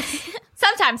genius."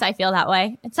 Sometimes I feel that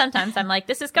way, and sometimes I'm like,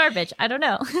 "This is garbage." I don't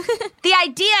know. The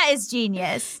idea is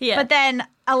genius, but then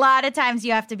a lot of times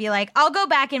you have to be like, "I'll go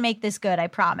back and make this good. I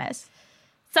promise."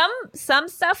 Some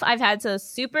stuff I've had to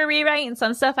super rewrite, and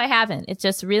some stuff I haven't. It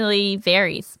just really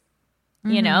varies.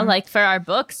 You know, like for our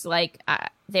books, like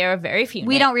there are very few.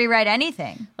 We don't rewrite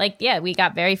anything. Like, yeah, we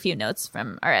got very few notes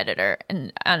from our editor,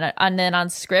 and then on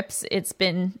scripts, it's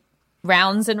been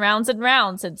rounds and rounds and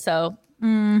rounds, and so you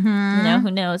know,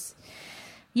 who knows?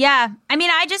 Yeah, I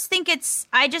mean, I just think it's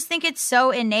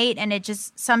so innate, and it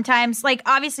just sometimes, like,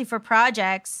 obviously for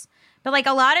projects, but like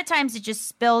a lot of times it just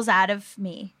spills out of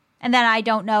me, and then I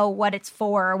don't know what it's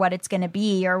for or what it's going to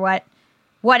be or what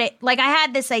it, like, I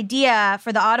had this idea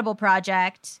for the Audible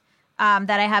project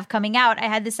that I have coming out. I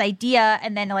had this idea,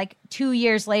 and then like 2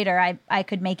 years later, I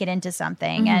could make it into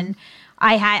something, and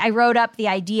I wrote up the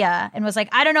idea and was like,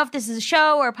 I don't know if this is a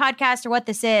show or a podcast or what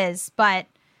this is, but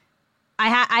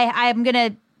I'm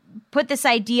gonna put this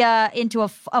idea into a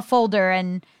folder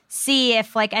and see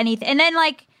if like anything, and then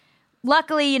like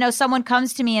luckily, you know, someone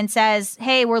comes to me and says,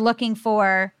 hey, we're looking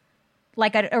for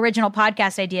like an original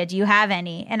podcast idea. Do you have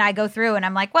any? And I go through and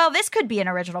I'm like, well, this could be an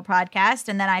original podcast.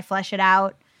 And then I flesh it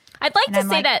out. I'd like to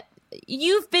say that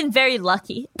you've been very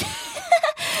lucky.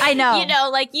 I know. You know,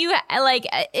 like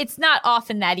it's not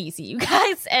often that easy, you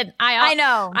guys. And I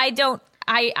know.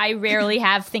 I rarely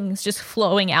have things just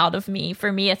flowing out of me.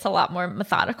 For me, it's a lot more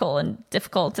methodical and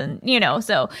difficult. And, you know,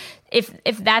 so if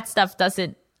that stuff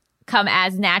doesn't come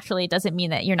as naturally, it doesn't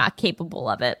mean that you're not capable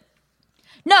of it.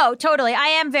 No, totally. I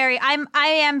am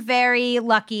very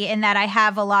lucky in that I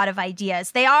have a lot of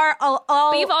ideas. They are all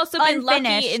But you've also been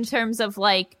unfinished. lucky in terms of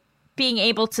like being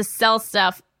able to sell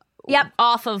stuff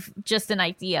off of just an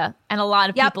idea. And a lot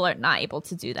of people are not able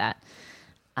to do that.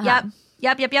 Yep.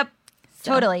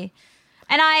 So. Totally.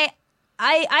 And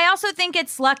I also think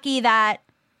it's lucky that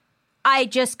I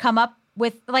just come up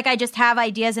with, like, I just have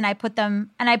ideas and I put them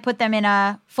in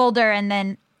a folder, and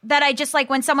then that I just, like,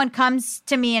 when someone comes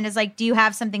to me and is like, do you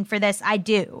have something for this? I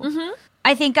do.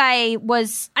 I think I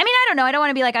don't know. I don't want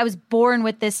to be like I was born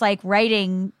with this, like,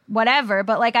 writing whatever,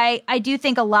 but like I do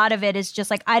think a lot of it is just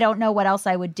like, I don't know what else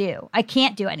I would do. I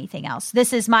can't do anything else.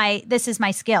 This is my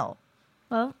skill.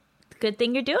 Well, good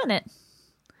thing you're doing it.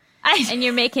 And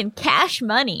you're making cash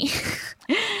money.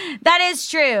 That is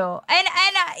true. And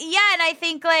I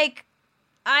think, like,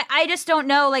 I just don't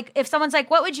know, like, if someone's like,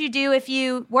 what would you do if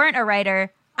you weren't a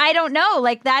writer? I don't know.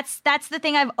 Like, that's the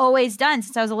thing I've always done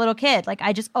since I was a little kid. Like,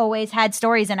 I just always had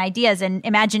stories and ideas and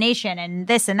imagination and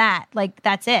this and that. Like,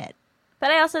 that's it.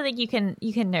 But I also think you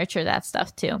can nurture that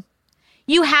stuff too.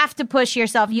 You have to push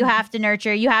yourself. You have to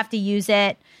nurture. You have to use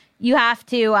it. You have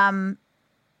to,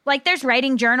 like, there's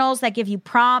writing journals that give you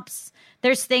prompts.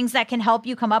 There's things that can help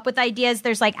you come up with ideas.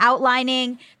 There's, like,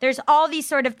 outlining. There's all these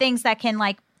sort of things that can,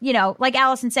 like, you know, like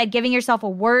Allison said, giving yourself a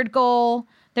word goal.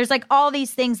 There's, like, all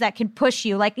these things that can push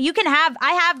you. Like,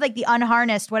 I have, like, the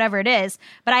unharnessed, whatever it is,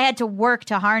 but I had to work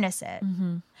to harness it.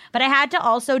 But I had to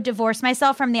also divorce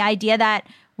myself from the idea that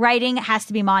writing has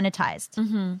to be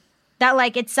monetized. That,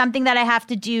 like, it's something that I have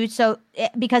to do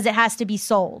because it has to be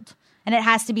sold. And it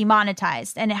has to be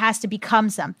monetized, and it has to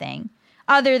become something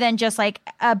other than just, like,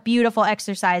 a beautiful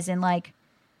exercise in, like,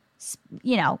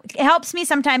 you know, it helps me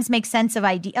sometimes make sense of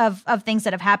things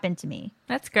that have happened to me.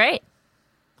 That's great.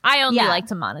 I only like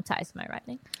to monetize my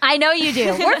writing. I know you do.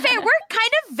 We're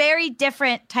kind of very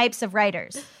different types of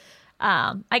writers.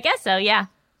 I guess so, yeah.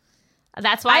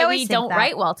 That's why we don't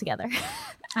write well together.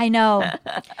 I know.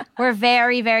 We're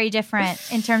very, very different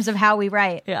in terms of how we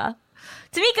write. Yeah.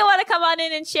 Tamika, want to come on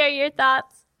in and share your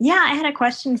thoughts? Yeah, I had a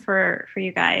question for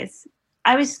you guys.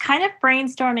 I was kind of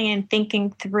brainstorming and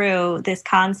thinking through this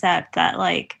concept that,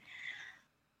 like,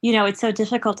 you know, it's so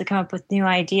difficult to come up with new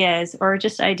ideas or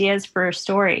just ideas for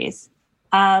stories.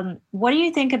 What do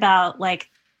you think about, like,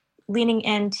 leaning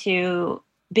into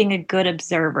being a good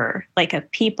observer, like, of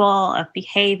people, of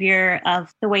behavior,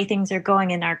 of the way things are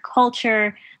going in our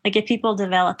culture? Like, if people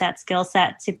develop that skill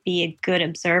set to be a good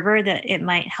observer, that it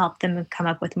might help them come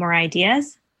up with more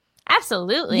ideas?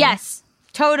 Absolutely. Yes,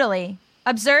 totally.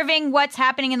 Observing what's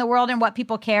happening in the world and what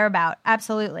people care about.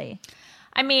 Absolutely.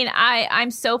 I mean,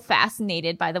 I'm so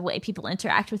fascinated by the way people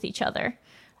interact with each other.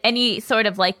 Any sort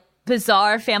of, like,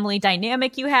 bizarre family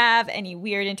dynamic you have, any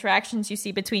weird interactions you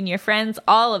see between your friends,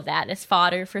 all of that is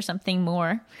fodder for something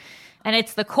more. And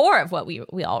it's the core of what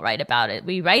we all write about. It.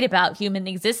 We write about human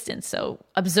existence, so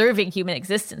observing human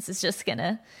existence is just going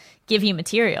to give you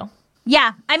material.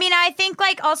 Yeah. I mean, I think,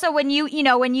 like, also when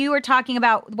when you were talking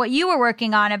about what you were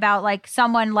working on about, like,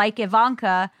 someone like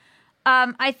Ivanka,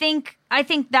 I think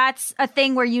that's a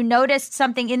thing where you noticed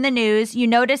something in the news, you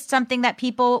noticed something that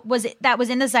was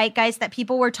in the zeitgeist that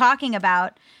people were talking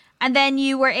about, and then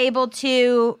you were able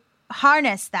to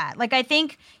harness that. Like, I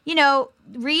think, you know,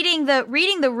 reading the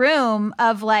room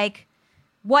of, like,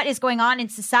 what is going on in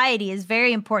society is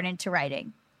very important to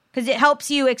writing. because it helps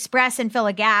you express and fill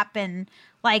a gap and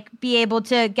like be able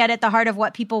to get at the heart of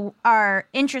what people are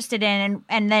interested in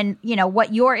and then, you know,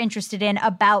 what you're interested in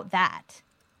about that.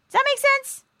 Does that make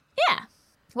sense? Yeah.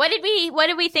 What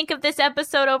did we think of this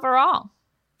episode overall?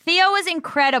 Theo was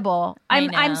incredible.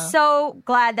 I'm so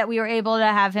glad that we were able to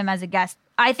have him as a guest.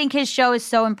 I think his show is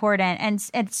so important, and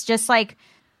it's just like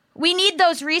we need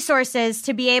those resources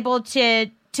to be able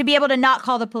to not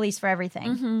call the police for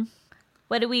everything. Mm-hmm.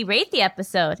 What do we rate the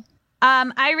episode?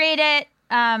 I rate it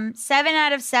 7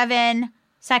 out of 7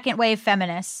 second wave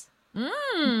feminists.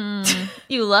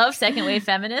 You love second wave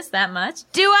feminists that much?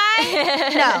 Do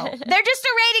I? No. They're just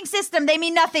a rating system. They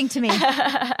mean nothing to me.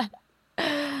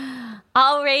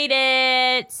 I'll rate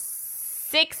it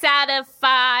 6 out of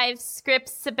 5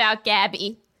 scripts about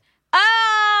Gabby.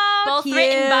 Oh, both cute.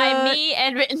 written by me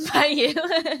and written by you.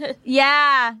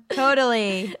 Yeah,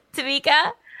 totally.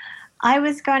 Tamika? I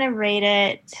was going to rate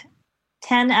it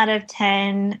 10 out of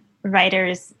 10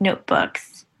 writers'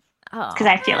 notebooks. Because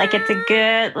I feel like it's a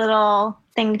good little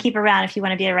thing to keep around if you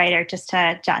want to be a writer, just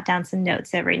to jot down some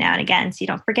notes every now and again so you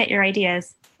don't forget your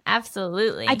ideas.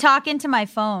 Absolutely. I talk into my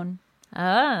phone.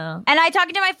 Oh. And I talk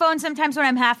into my phone sometimes when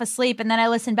I'm half asleep, and then I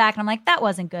listen back and I'm like, that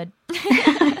wasn't good.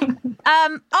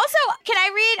 Also,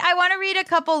 I want to read a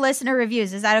couple listener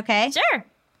reviews. Is that okay? Sure.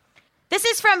 This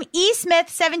is from E. Smith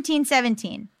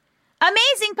 1717.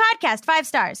 Amazing podcast, 5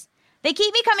 stars. They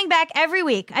keep me coming back every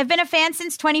week. I've been a fan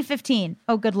since 2015.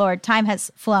 Oh, good Lord, time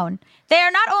has flown. They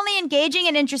are not only engaging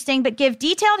and interesting, but give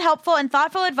detailed, helpful, and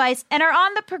thoughtful advice and are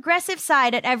on the progressive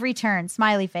side at every turn.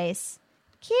 Smiley face.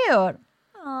 Cute.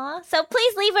 Aw. So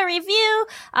please leave a review.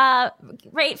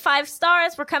 Rate 5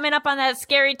 stars. We're coming up on that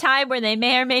scary time where they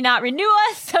may or may not renew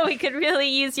us, so we could really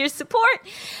use your support.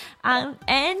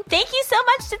 And thank you so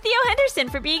much to Theo Henderson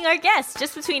for being our guest.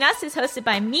 Just Between Us is hosted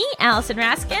by me, Allison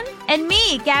Raskin. And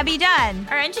me, Gabby Dunn.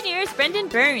 Our engineer is Brendan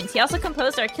Burns. He also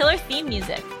composed our killer theme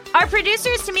music. Our producer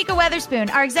is Tamika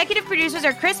Weatherspoon. Our executive producers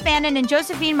are Chris Bannon and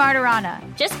Josephine Martirana.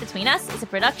 Just Between Us is a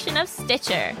production of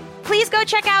Stitcher. Please go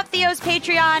check out Theo's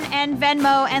Patreon and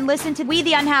Venmo and listen to We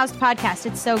the Unhoused podcast.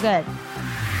 It's so good.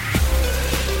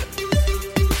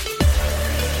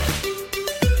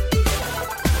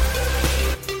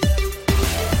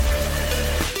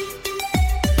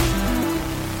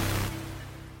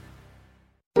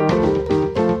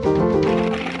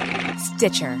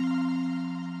 Stitcher.